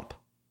Donald Trump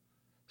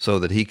so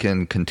that he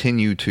can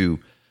continue to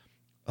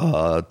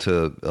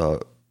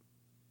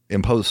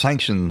impose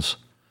sanctions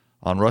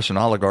on Russian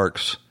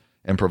oligarchs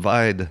and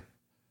provide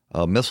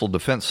missile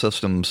defense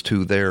systems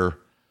to their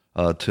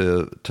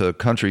to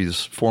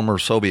countries, former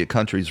Soviet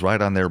countries,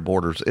 right on their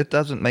borders. It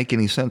doesn't make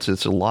any sense.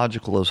 It's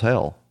illogical as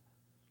hell.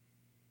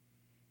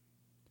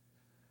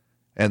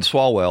 And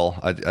Swalwell,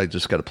 I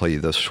just got to play you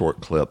this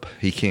short clip.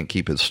 He can't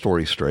keep his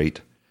story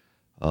straight.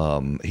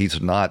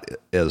 He's not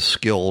as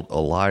skilled a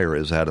liar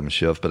as Adam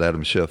Schiff, but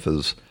Adam Schiff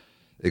has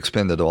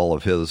expended all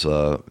of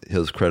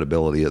his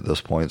credibility at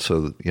this point.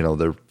 So,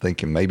 they're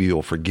thinking maybe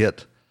you'll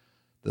forget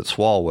that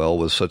Swalwell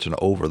was such an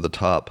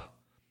over-the-top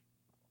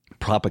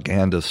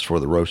propagandist for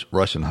the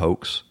Russian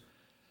hoax.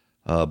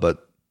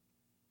 But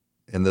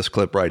in this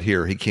clip right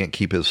here, he can't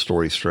keep his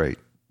story straight.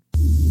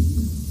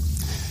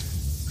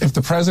 If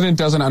the president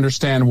doesn't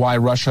understand why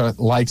Russia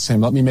likes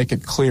him, let me make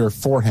it clear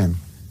for him.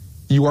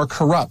 You are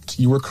corrupt.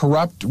 You were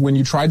corrupt when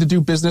you tried to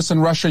do business in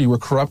Russia. You were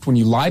corrupt when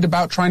you lied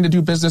about trying to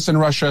do business in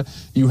Russia.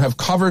 You have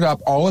covered up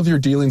all of your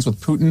dealings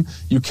with Putin.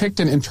 You kicked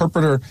an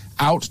interpreter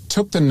out,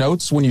 took the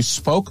notes when you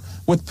spoke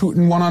with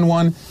Putin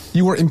one-on-one.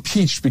 You were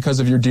impeached because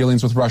of your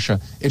dealings with Russia.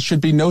 It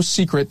should be no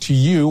secret to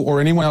you or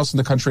anyone else in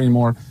the country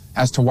anymore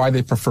as to why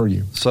they prefer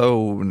you.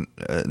 So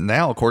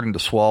now, according to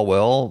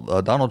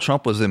Swalwell, Donald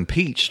Trump was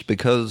impeached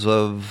because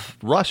of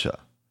Russia.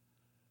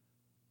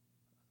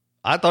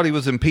 I thought he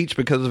was impeached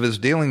because of his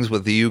dealings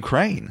with the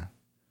Ukraine.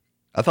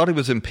 I thought he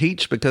was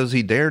impeached because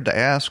he dared to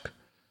ask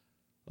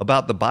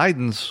about the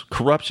Biden's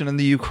corruption in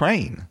the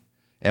Ukraine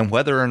and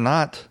whether or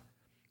not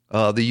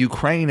the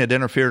Ukraine had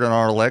interfered in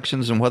our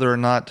elections and whether or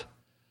not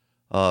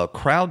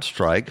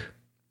CrowdStrike,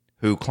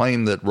 who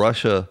claimed that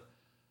Russia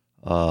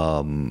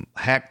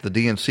hacked the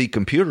DNC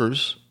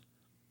computers,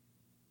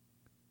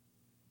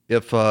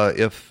 if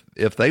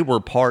they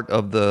were part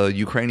of the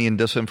Ukrainian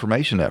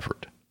disinformation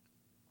effort.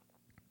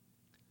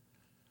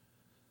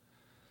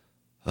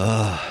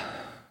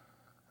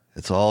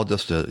 It's all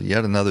just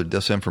yet another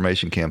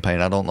disinformation campaign.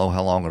 I don't know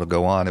how long it'll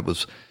go on. It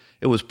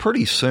was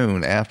pretty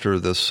soon after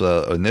this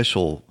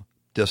initial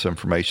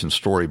disinformation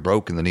story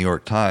broke in the New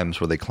York Times,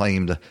 where they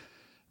claimed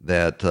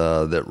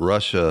that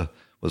Russia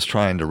was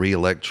trying to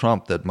reelect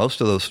Trump, that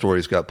most of those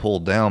stories got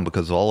pulled down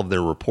because all of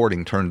their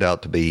reporting turned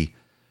out to be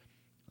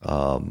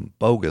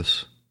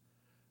bogus.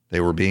 They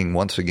were being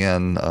once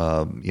again,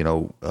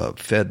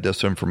 fed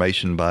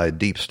disinformation by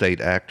deep state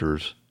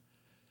actors,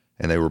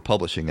 and they were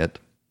publishing it.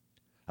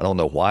 I don't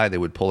know why they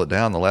would pull it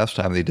down. The last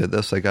time they did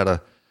this, they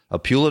got a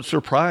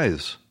Pulitzer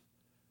Prize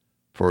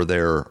for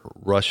their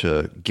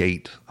Russia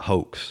Gate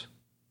hoax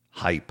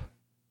hype.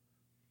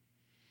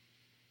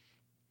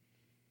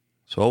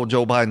 So old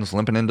Joe Biden's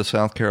limping into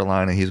South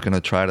Carolina. He's going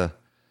to try to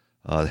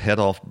head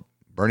off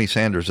Bernie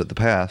Sanders at the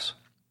pass.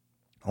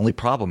 Only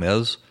problem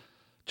is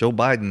Joe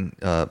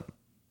Biden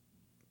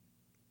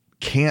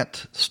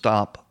can't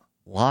stop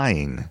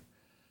lying.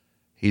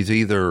 He's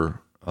either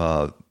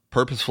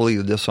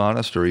purposefully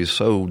dishonest or he's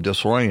so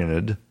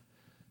disoriented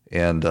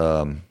and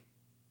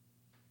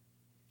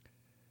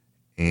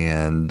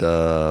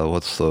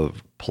what's the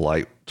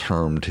polite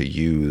term to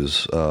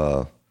use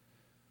in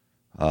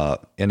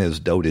his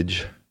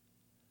dotage,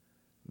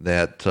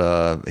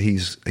 that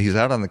he's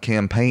out on the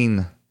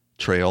campaign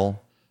trail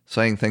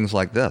saying things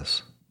like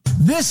this.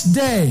 This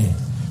day,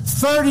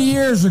 30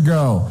 years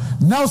ago,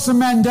 Nelson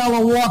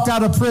Mandela walked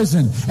out of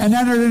prison and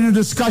entered into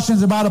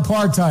discussions about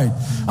apartheid.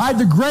 I had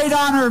the great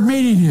honor of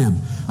meeting him.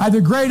 I had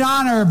the great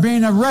honor of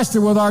being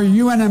arrested with our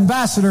UN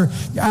ambassador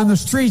on the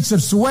streets of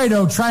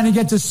Soweto trying to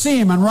get to see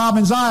him on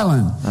Robbins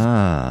Island.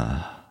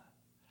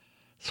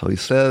 So he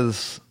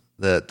says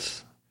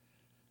that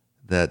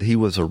he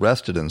was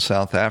arrested in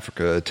South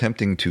Africa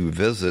attempting to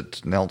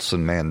visit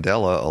Nelson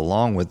Mandela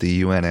along with the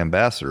UN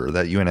ambassador.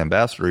 That UN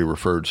ambassador he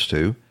refers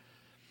to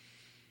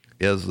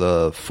is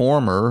the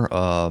former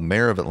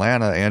mayor of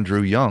Atlanta,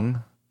 Andrew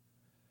Young,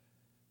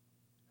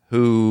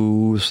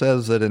 who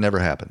says that it never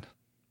happened.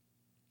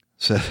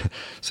 Says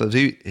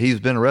he's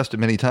been arrested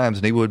many times,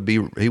 and he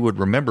would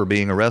remember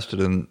being arrested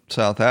in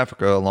South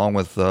Africa along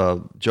with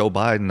Joe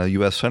Biden, a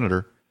U.S.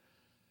 senator,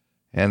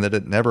 and that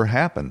it never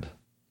happened.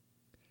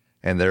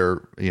 And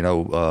their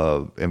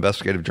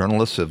investigative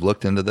journalists have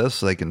looked into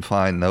this. They can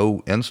find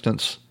no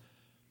instance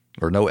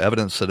or no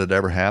evidence that it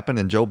ever happened.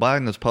 And Joe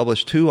Biden has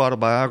published 2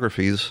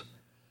 autobiographies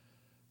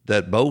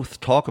that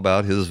both talk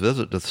about his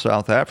visit to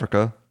South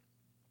Africa,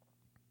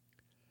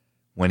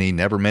 when he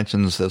never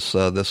mentions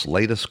this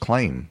latest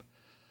claim.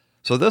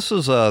 So this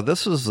is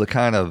the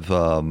kind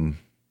of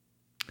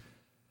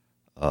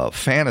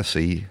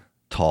fantasy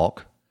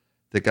talk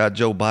that got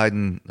Joe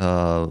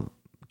Biden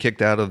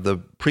kicked out of the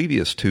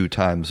previous 2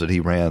 times that he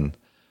ran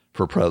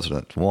for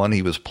president. One,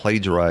 he was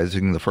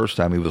plagiarizing. The first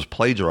time he was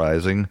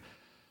plagiarizing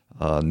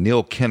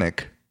Neil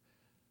Kinnock,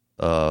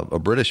 a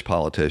British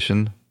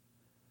politician,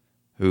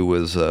 who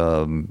was,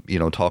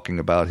 talking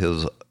about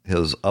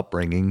his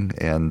upbringing,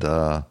 and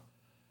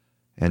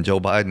Joe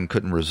Biden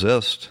couldn't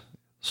resist.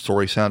 The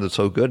story sounded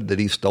so good that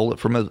he stole it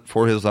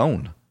for his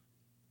own.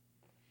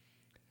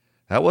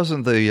 That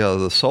wasn't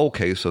the sole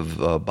case of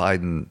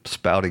Biden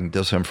spouting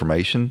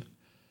disinformation.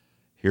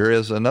 Here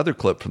is another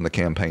clip from the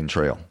campaign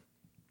trail.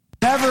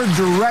 Never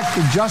direct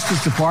the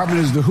Justice Department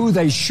as to who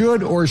they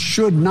should or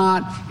should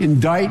not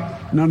indict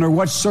and under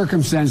what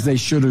circumstance they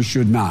should or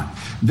should not.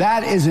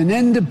 That is an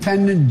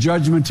independent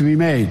judgment to be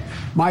made.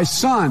 My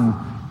son,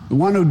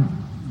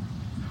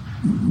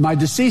 my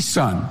deceased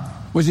son,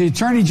 was the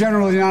Attorney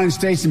General of the United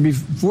States, and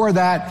before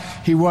that,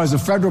 he was a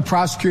federal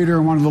prosecutor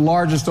in one of the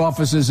largest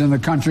offices in the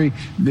country,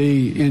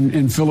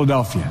 in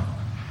Philadelphia.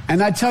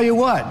 And I tell you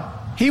what,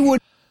 he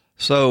would.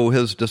 So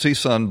his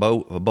deceased son,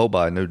 Beau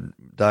Biden, who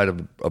died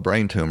of a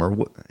brain tumor,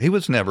 he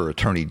was never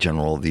Attorney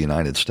General of the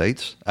United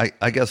States.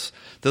 I guess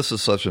this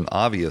is such an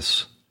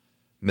obvious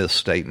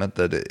misstatement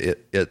that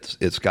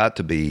it's got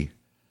to be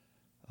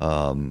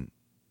a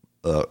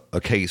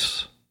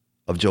case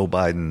of Joe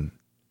Biden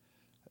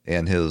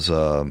and his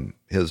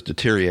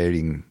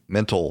deteriorating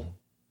mental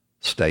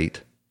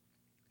state.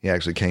 He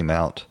actually came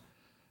out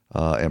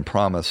and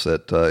promised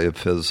that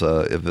if his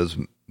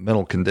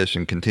mental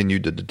condition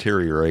continued to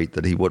deteriorate,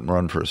 that he wouldn't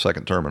run for a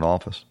second term in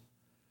office.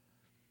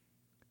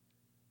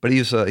 But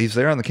he's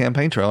there on the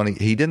campaign trail, and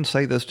he didn't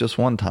say this just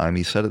one time.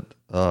 He said it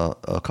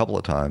a couple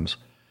of times,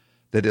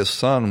 that his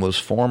son was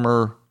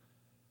former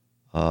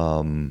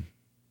Attorney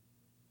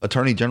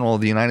General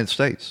of the United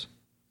States.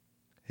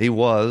 He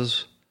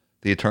was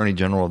the Attorney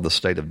General of the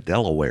state of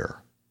Delaware.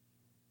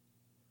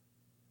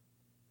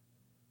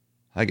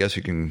 I guess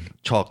you can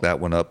chalk that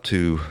one up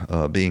to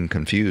being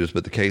confused,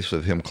 but the case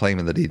of him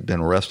claiming that he'd been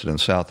arrested in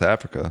South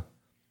Africa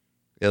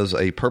is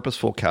a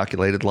purposeful,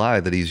 calculated lie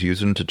that he's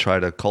using to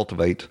try to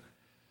cultivate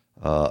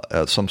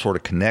some sort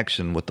of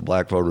connection with the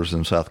black voters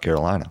in South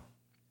Carolina.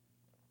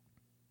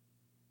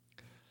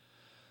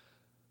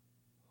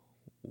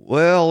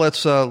 Well,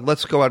 let's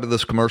go out to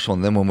this commercial,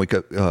 and then when we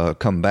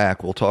come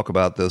back, we'll talk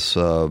about this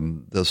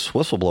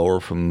whistleblower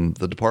from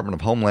the Department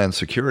of Homeland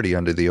Security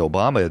under the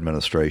Obama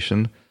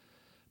administration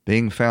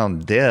being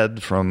found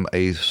dead from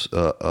a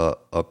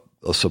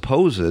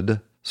supposed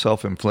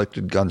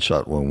self-inflicted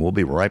gunshot wound. We'll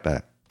be right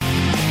back.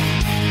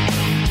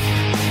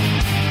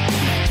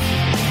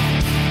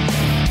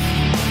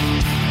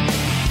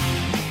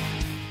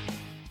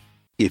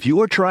 If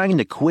you're trying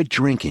to quit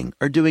drinking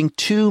or doing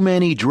too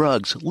many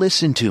drugs,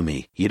 listen to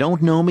me. You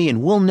don't know me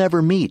and we'll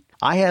never meet.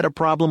 I had a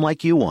problem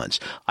like you once.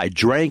 I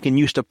drank and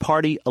used to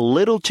party a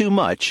little too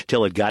much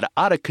till it got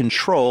out of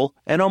control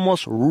and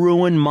almost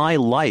ruined my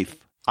life.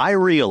 I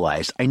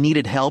realized I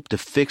needed help to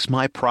fix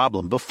my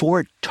problem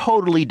before it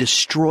totally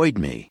destroyed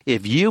me.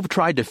 If you've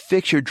tried to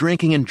fix your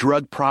drinking and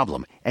drug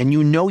problem and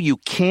you know you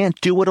can't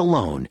do it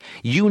alone,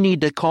 you need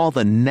to call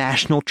the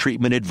National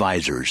Treatment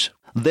Advisors.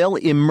 They'll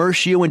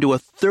immerse you into a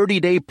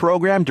 30-day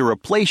program to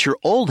replace your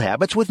old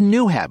habits with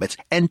new habits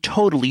and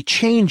totally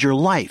change your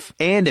life.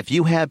 And if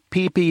you have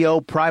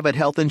PPO private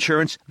health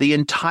insurance, the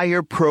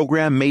entire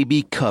program may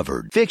be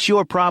covered. Fix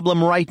your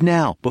problem right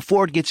now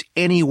before it gets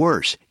any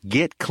worse.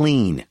 Get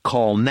clean.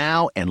 Call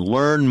now and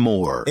learn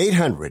more.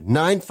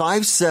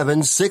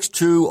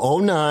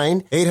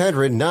 800-957-6209.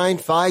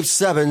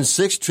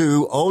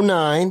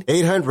 800-957-6209.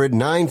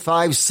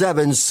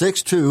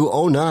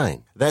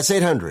 800-957-6209. That's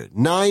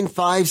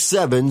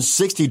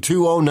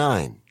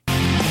 800-957-6209.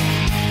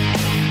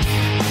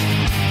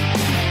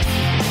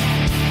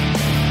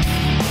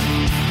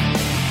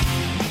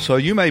 So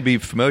you may be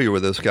familiar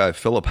with this guy,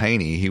 Philip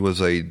Haney. He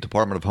was a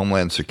Department of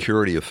Homeland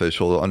Security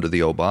official under the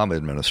Obama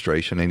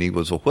administration, and he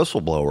was a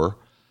whistleblower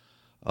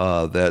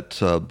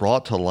that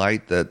brought to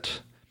light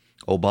that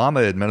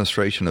Obama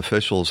administration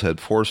officials had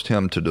forced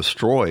him to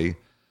destroy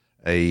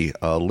a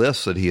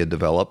list that he had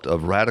developed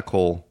of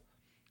radicalized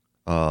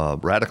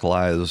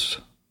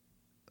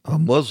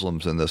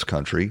Muslims in this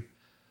country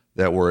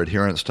that were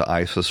adherents to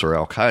ISIS or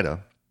Al-Qaeda.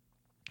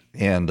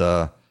 And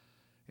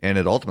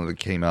it ultimately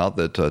came out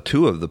that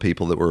two of the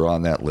people that were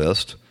on that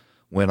list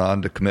went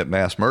on to commit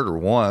mass murder.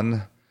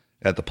 One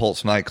at the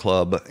Pulse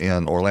nightclub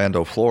in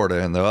Orlando,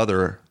 Florida, and the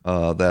other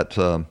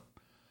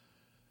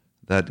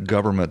that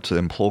government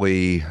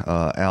employee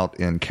out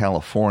in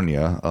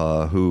California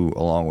who,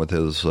 along with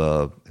his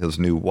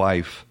new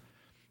wife,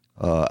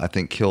 I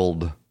think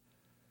killed,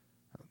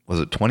 was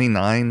it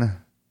 29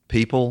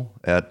 people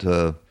at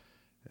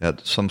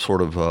some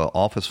sort of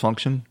office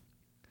function?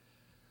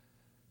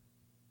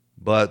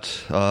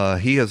 But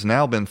he has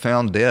now been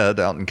found dead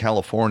out in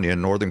California,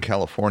 in Northern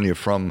California,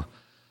 from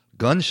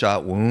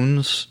gunshot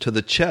wounds to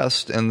the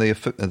chest, and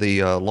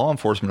the law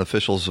enforcement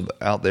officials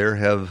out there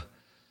have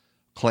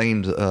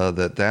claimed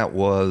that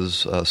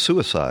was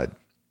suicide.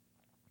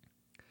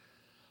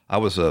 I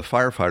was a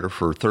firefighter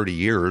for 30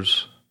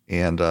 years,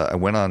 and I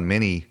went on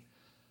many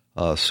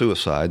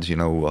suicides. You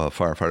know,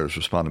 firefighters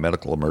respond to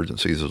medical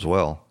emergencies as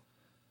well.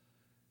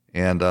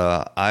 And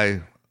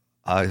I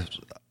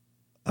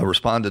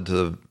responded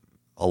to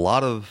a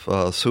lot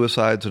of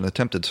suicides and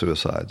attempted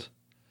suicides.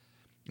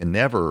 And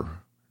never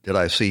did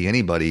I see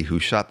anybody who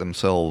shot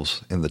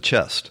themselves in the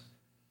chest.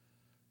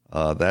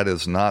 That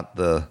is not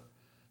the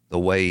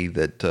way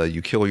that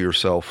you kill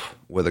yourself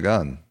with a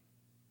gun.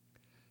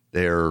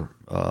 They're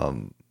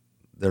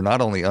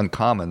not only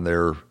uncommon,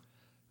 they're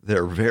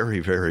very,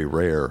 very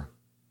rare.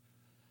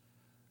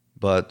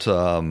 But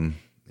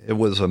it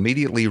was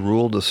immediately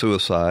ruled a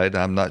suicide.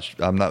 I'm not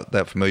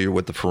that familiar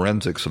with the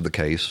forensics of the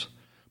case,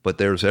 but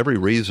there's every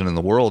reason in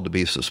the world to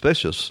be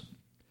suspicious,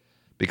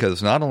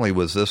 because not only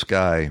was this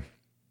guy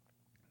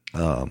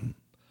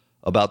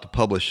about to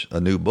publish a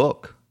new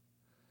book,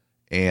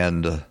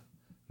 and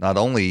not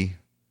only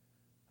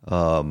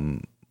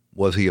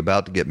was he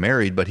about to get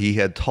married, but he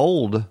had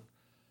told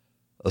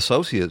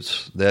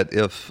associates that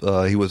if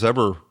he was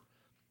ever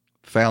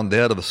found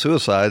dead of a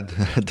suicide,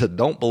 to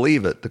don't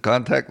believe it, to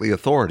contact the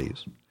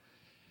authorities.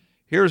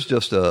 Here's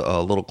just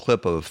a little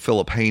clip of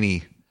Philip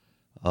Haney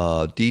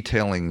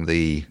detailing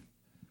the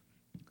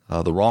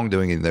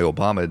wrongdoing in the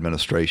Obama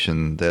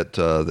administration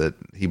that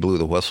he blew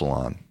the whistle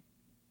on.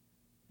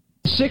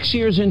 6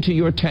 years into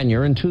your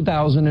tenure in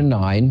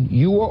 2009,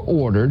 you were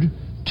ordered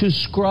to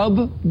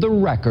scrub the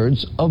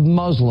records of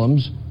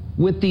Muslims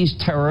with these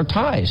terror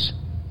ties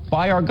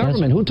by our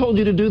government. Who told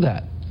you to do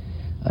that?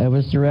 I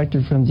was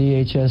directed from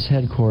DHS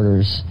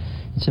headquarters.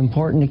 It's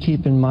important to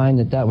keep in mind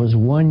that that was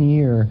 1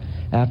 year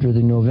after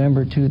the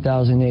November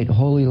 2008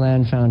 Holy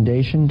Land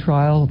Foundation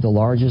trial, the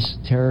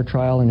largest terror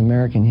trial in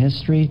American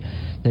history,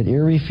 that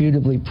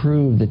irrefutably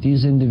proved that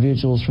these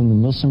individuals from the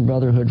Muslim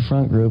Brotherhood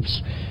front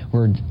groups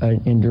were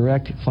in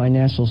direct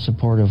financial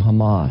support of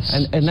Hamas.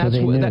 And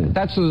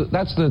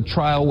that's the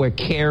trial where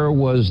CAIR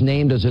was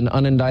named as an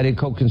unindicted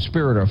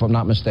co-conspirator, if I'm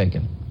not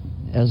mistaken.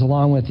 As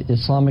along with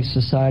Islamic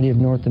Society of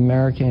North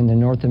America and the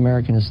North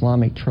American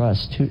Islamic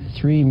Trust,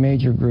 three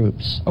major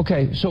groups.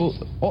 Okay, so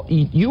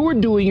you were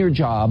doing your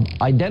job,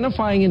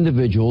 identifying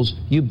individuals,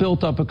 you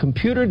built up a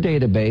computer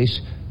database,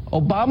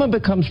 Obama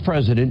becomes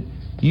president,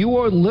 you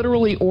are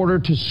literally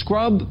ordered to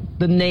scrub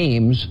the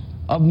names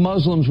of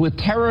Muslims with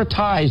terror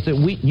ties that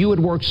you had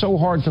worked so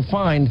hard to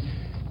find.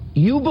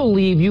 You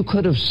believe you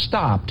could have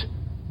stopped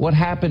what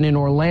happened in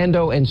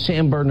Orlando and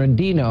San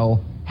Bernardino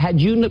had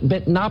you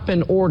not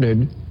been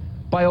ordered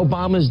by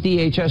Obama's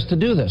DHS to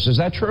do this. Is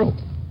that true?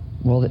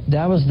 Well,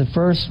 that was the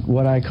first,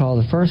 what I call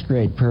the first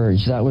great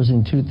purge. That was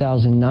in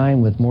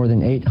 2009 with more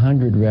than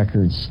 800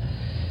 records.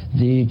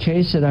 The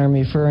case that I'm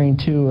referring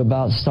to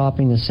about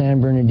stopping the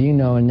San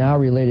Bernardino and now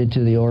related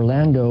to the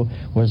Orlando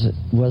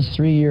was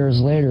 3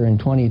 years later in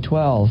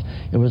 2012.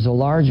 It was a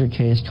larger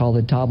case called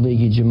the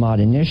Tablighi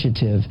Jamaat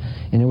Initiative,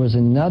 and it was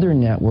another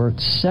network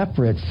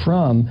separate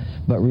from,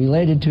 but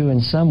related to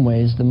in some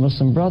ways, the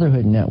Muslim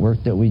Brotherhood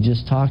network that we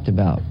just talked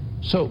about.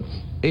 So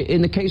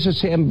in the case of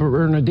San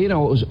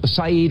Bernardino, it was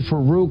Saeed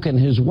Farouk and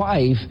his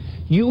wife.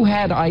 You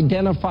had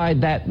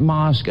identified that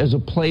mosque as a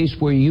place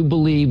where you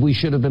believe we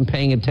should have been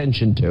paying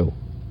attention to,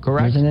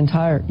 correct?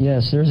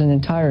 There's an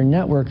entire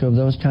network of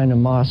those kind of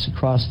mosques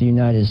across the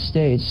United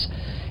States.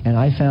 And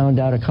I found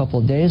out a couple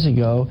of days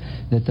ago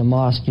that the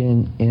mosque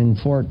in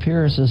Fort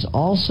Pierce is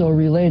also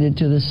related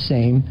to the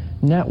same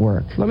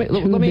network.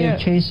 Two big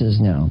cases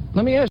now.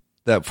 Let me ask.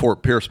 That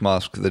Fort Pierce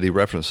mosque that he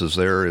references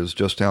there is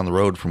just down the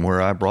road from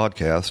where I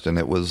broadcast, and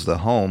it was the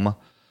home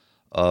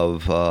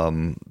of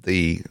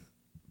the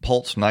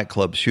Pulse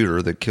nightclub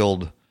shooter that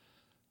killed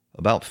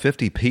about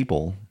 50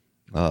 people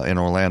in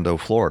Orlando,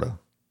 Florida.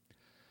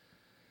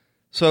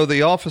 So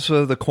the office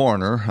of the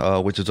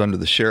coroner, which is under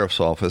the sheriff's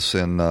office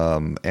in,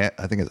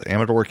 I think it's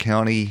Amador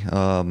County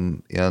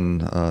in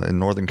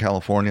Northern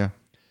California,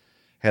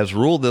 has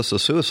ruled this a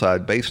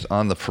suicide based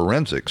on the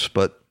forensics,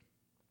 but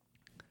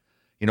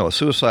you know, a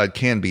suicide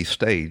can be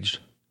staged,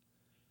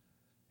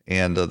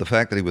 and the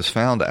fact that he was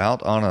found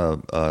out on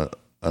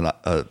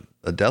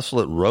a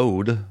desolate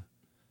road,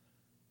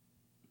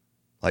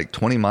 like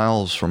 20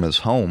 miles from his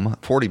home,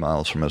 40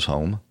 miles from his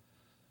home,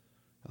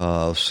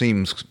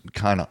 seems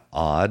kind of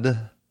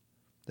odd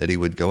that he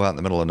would go out in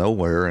the middle of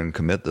nowhere and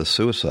commit this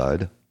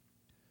suicide.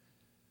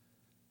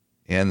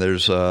 And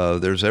there's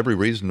every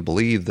reason to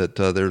believe that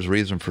there's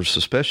reason for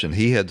suspicion.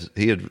 He had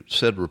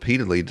said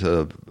repeatedly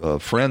to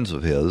friends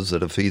of his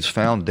that if he's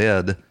found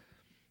dead,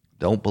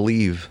 don't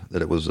believe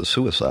that it was a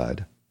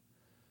suicide.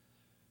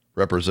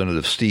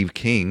 Representative Steve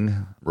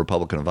King,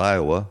 Republican of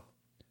Iowa,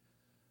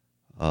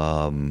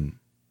 went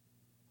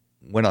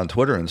on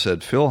Twitter and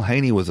said Phil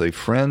Haney was a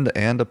friend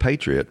and a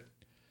patriot.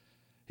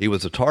 He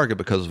was a target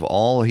because of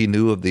all he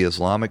knew of the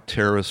Islamic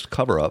terrorist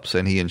cover-ups,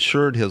 and he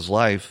ensured his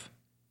life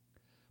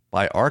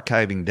by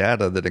archiving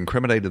data that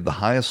incriminated the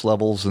highest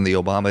levels in the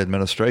Obama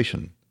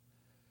administration.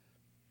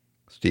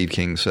 Steve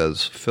King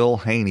says Phil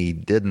Haney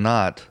did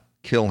not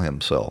kill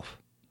himself.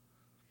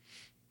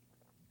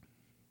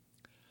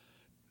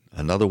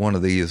 Another one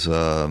of these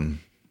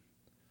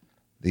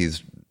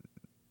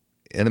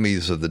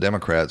enemies of the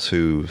Democrats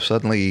who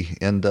suddenly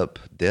end up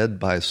dead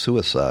by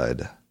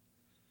suicide.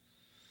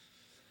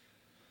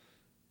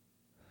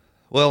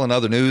 Well, in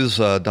other news,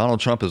 Donald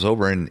Trump is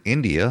over in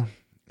India.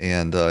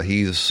 And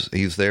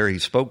he's there. He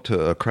spoke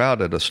to a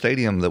crowd at a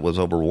stadium that was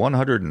over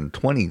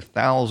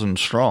 120,000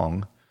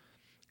 strong,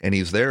 and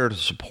he's there to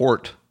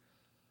support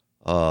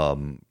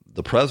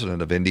the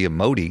president of India,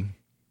 Modi,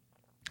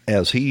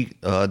 as he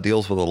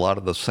deals with a lot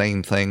of the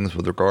same things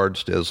with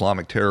regards to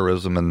Islamic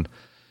terrorism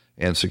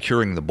and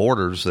securing the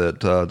borders that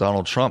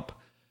Donald Trump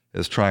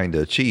is trying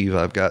to achieve.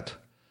 I've got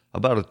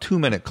about a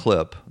 2-minute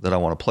clip that I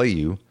want to play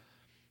you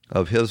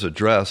of his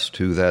address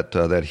to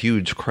that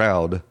huge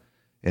crowd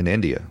in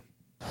India.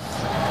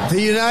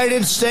 The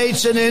United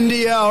States and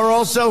India are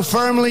also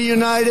firmly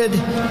united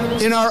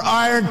in our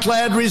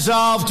ironclad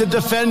resolve to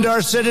defend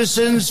our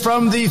citizens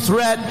from the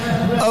threat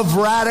of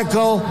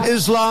radical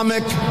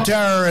Islamic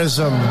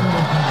terrorism.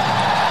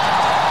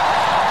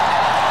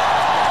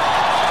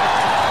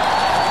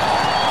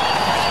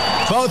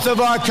 Both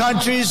of our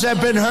countries have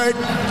been hurt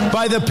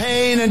by the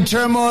pain and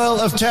turmoil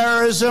of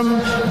terrorism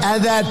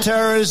and that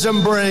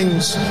terrorism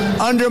brings.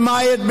 Under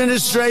my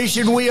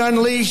administration, we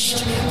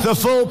unleashed the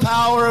full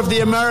power of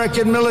the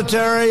American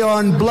military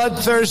on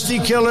bloodthirsty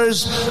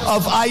killers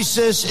of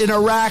ISIS in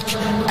Iraq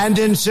and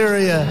in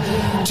Syria.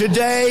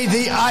 Today,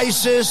 the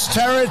ISIS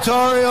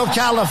territorial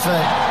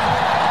caliphate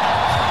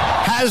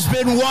has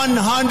been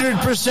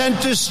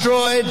 100%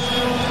 destroyed,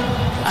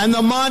 and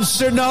the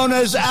monster known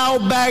as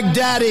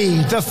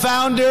al-Baghdadi, the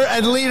founder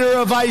and leader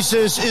of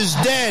ISIS, is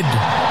dead.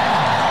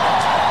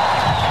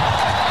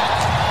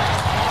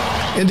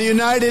 In the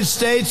United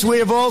States, we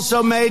have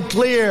also made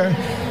clear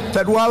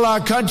that while our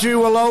country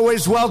will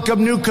always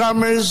welcome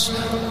newcomers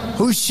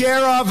who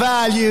share our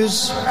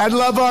values and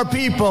love our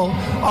people,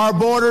 our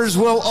borders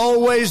will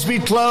always be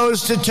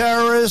closed to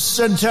terrorists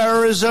and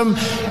terrorism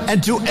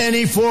and to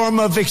any form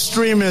of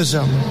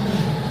extremism.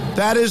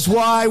 That is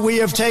why we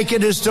have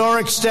taken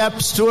historic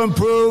steps to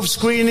improve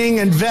screening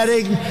and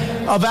vetting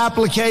of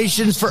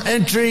applications for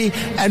entry,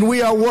 and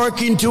we are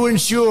working to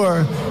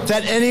ensure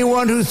that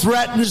anyone who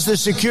threatens the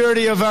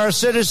security of our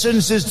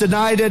citizens is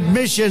denied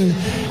admission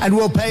and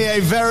will pay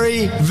a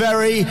very,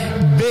 very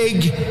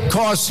big,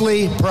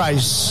 costly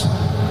price.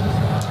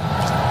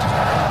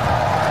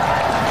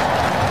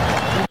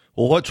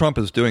 Well, what Trump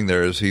is doing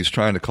there is he's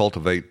trying to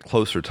cultivate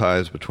closer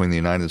ties between the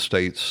United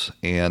States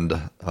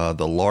and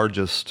the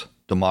largest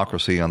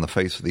democracy on the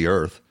face of the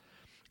earth,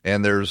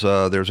 and there's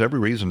every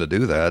reason to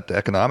do that.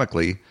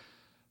 Economically,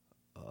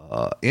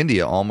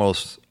 India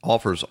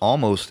offers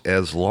almost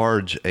as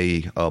large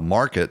a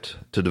market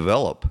to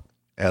develop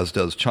as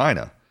does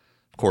China.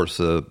 Of course,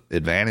 the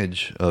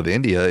advantage of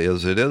India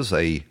is it is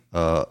an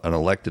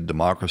elected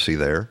democracy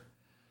there,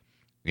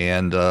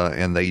 and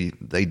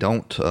they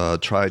don't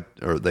try,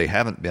 or they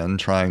haven't been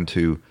trying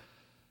to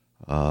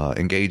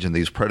engage in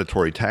these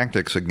predatory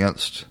tactics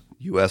against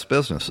U.S.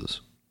 businesses.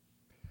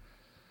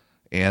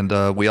 And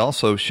we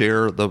also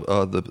share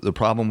the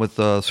problem with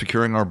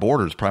securing our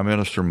borders. Prime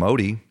Minister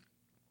Modi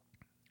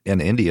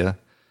in India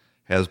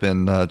has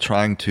been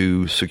trying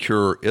to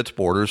secure its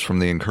borders from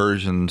the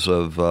incursions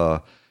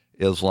of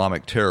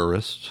Islamic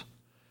terrorists,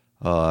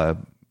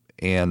 and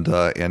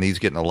he's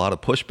getting a lot of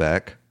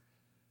pushback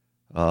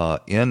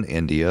in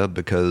India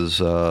because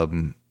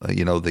the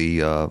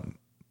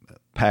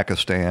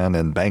Pakistan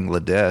and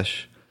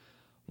Bangladesh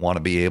want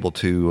to be able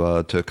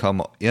to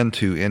come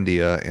into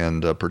India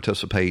and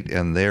participate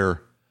in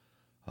their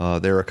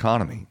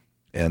economy,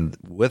 and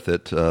with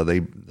it,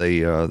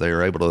 they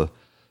are able to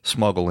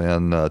smuggle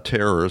in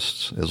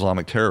terrorists,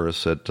 Islamic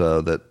terrorists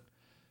that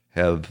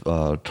have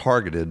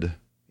targeted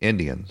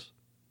Indians.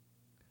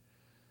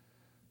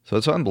 So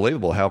it's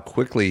unbelievable how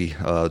quickly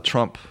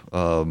Trump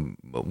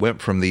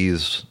went from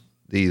these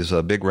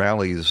big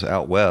rallies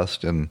out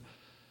west and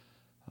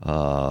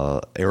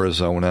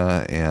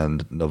Arizona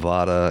and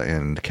Nevada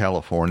and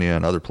California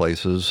and other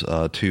places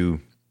to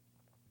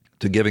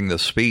giving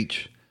this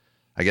speech.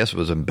 I guess it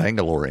was in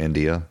Bangalore,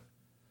 India,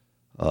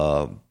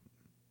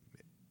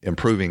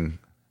 improving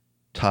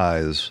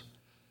ties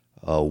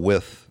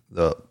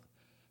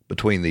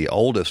between the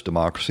oldest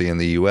democracy in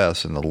the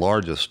U.S. and the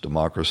largest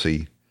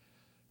democracy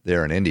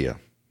there in India.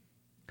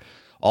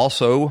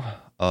 Also,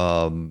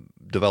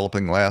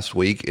 developing last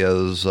week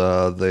is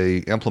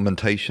the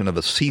implementation of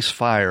a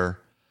ceasefire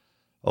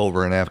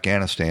over in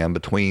Afghanistan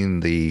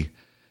between the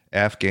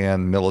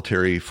Afghan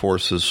military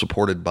forces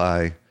supported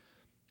by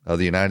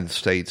the United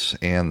States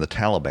and the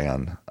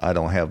Taliban. I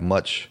don't have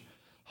much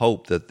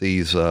hope that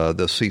this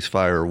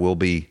ceasefire will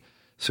be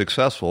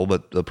successful,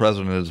 but the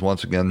president is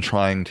once again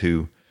trying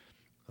to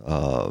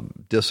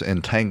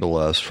disentangle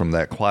us from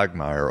that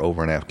quagmire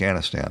over in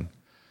Afghanistan.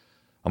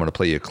 I'm going to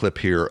play you a clip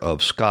here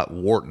of Scott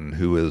Wharton,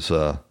 who is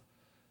a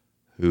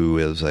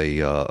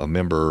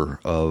member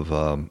of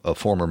a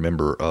former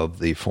member of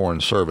the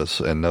Foreign Service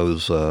and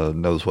knows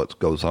what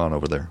goes on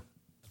over there.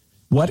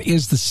 What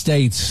is the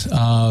state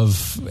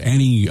of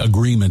any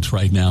agreement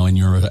right now, in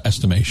your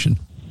estimation?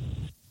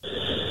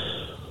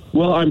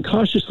 Well, I'm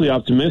cautiously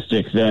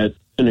optimistic that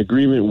an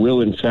agreement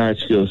will, in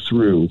fact, go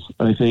through.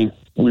 I think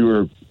we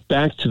were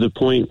back to the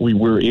point we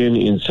were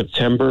in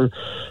September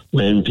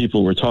when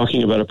people were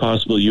talking about a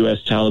possible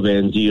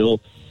U.S.-Taliban deal,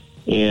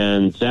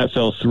 and that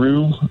fell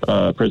through.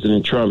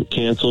 President Trump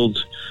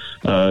canceled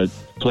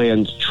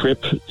planned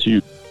trip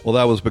to... Well,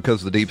 that was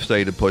because the deep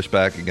state had pushed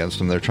back against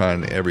them. They're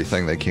trying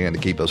everything they can to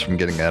keep us from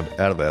getting out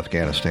of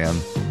Afghanistan.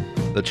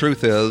 The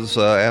truth is,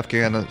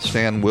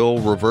 Afghanistan will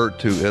revert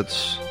to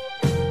its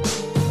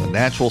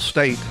natural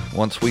state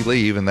once we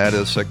leave, and that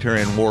is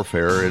sectarian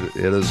warfare. It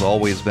has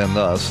always been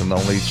thus, and the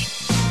only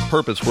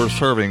purpose we're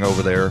serving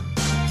over there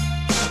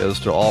is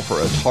to offer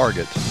a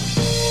target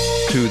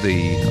to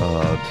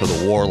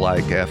the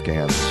warlike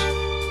Afghans.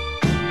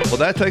 Well,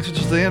 that takes us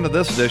to the end of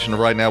this edition of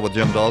Right Now with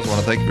Jim Dawes. I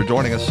want to thank you for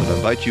joining us and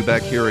invite you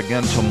back here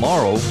again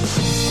tomorrow,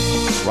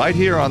 right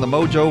here on the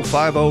Mojo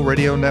 50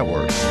 Radio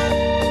Network.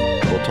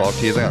 We'll talk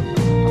to you then.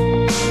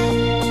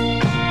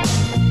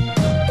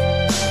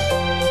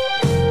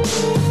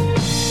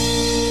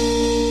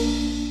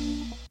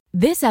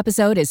 This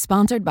episode is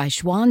sponsored by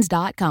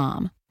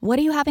Schwans.com. What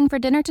are you having for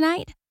dinner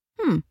tonight?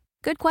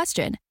 Good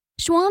question.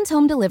 Schwann's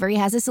Home Delivery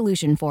has a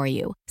solution for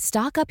you.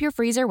 Stock up your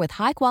freezer with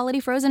high-quality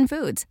frozen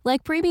foods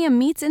like premium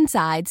meats and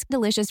sides,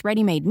 delicious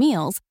ready-made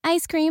meals,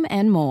 ice cream,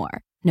 and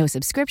more. No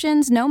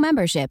subscriptions, no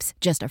memberships,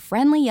 just a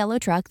friendly yellow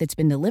truck that's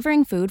been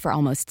delivering food for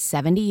almost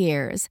 70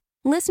 years.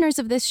 Listeners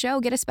of this show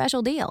get a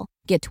special deal.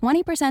 Get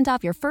 20%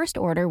 off your first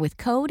order with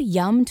code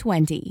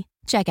YUM20.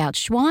 Check out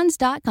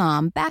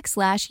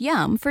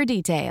schwans.com/yum for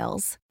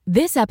details.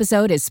 This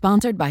episode is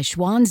sponsored by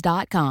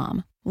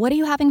Schwans.com. What are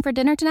you having for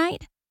dinner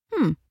tonight?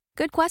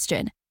 Good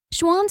question.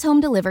 Schwann's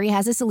Home Delivery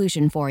has a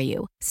solution for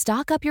you.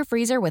 Stock up your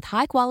freezer with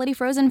high-quality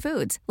frozen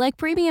foods like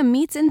premium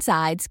meats and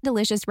sides,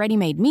 delicious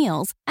ready-made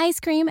meals,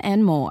 ice cream,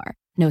 and more.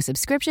 No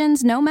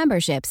subscriptions, no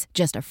memberships,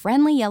 just a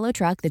friendly yellow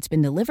truck that's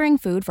been delivering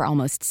food for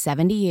almost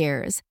 70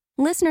 years.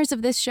 Listeners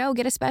of this show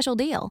get a special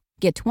deal.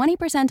 Get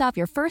 20% off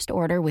your first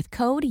order with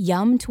code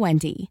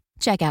YUM20.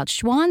 Check out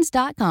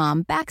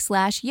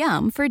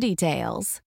schwans.com/yum for details.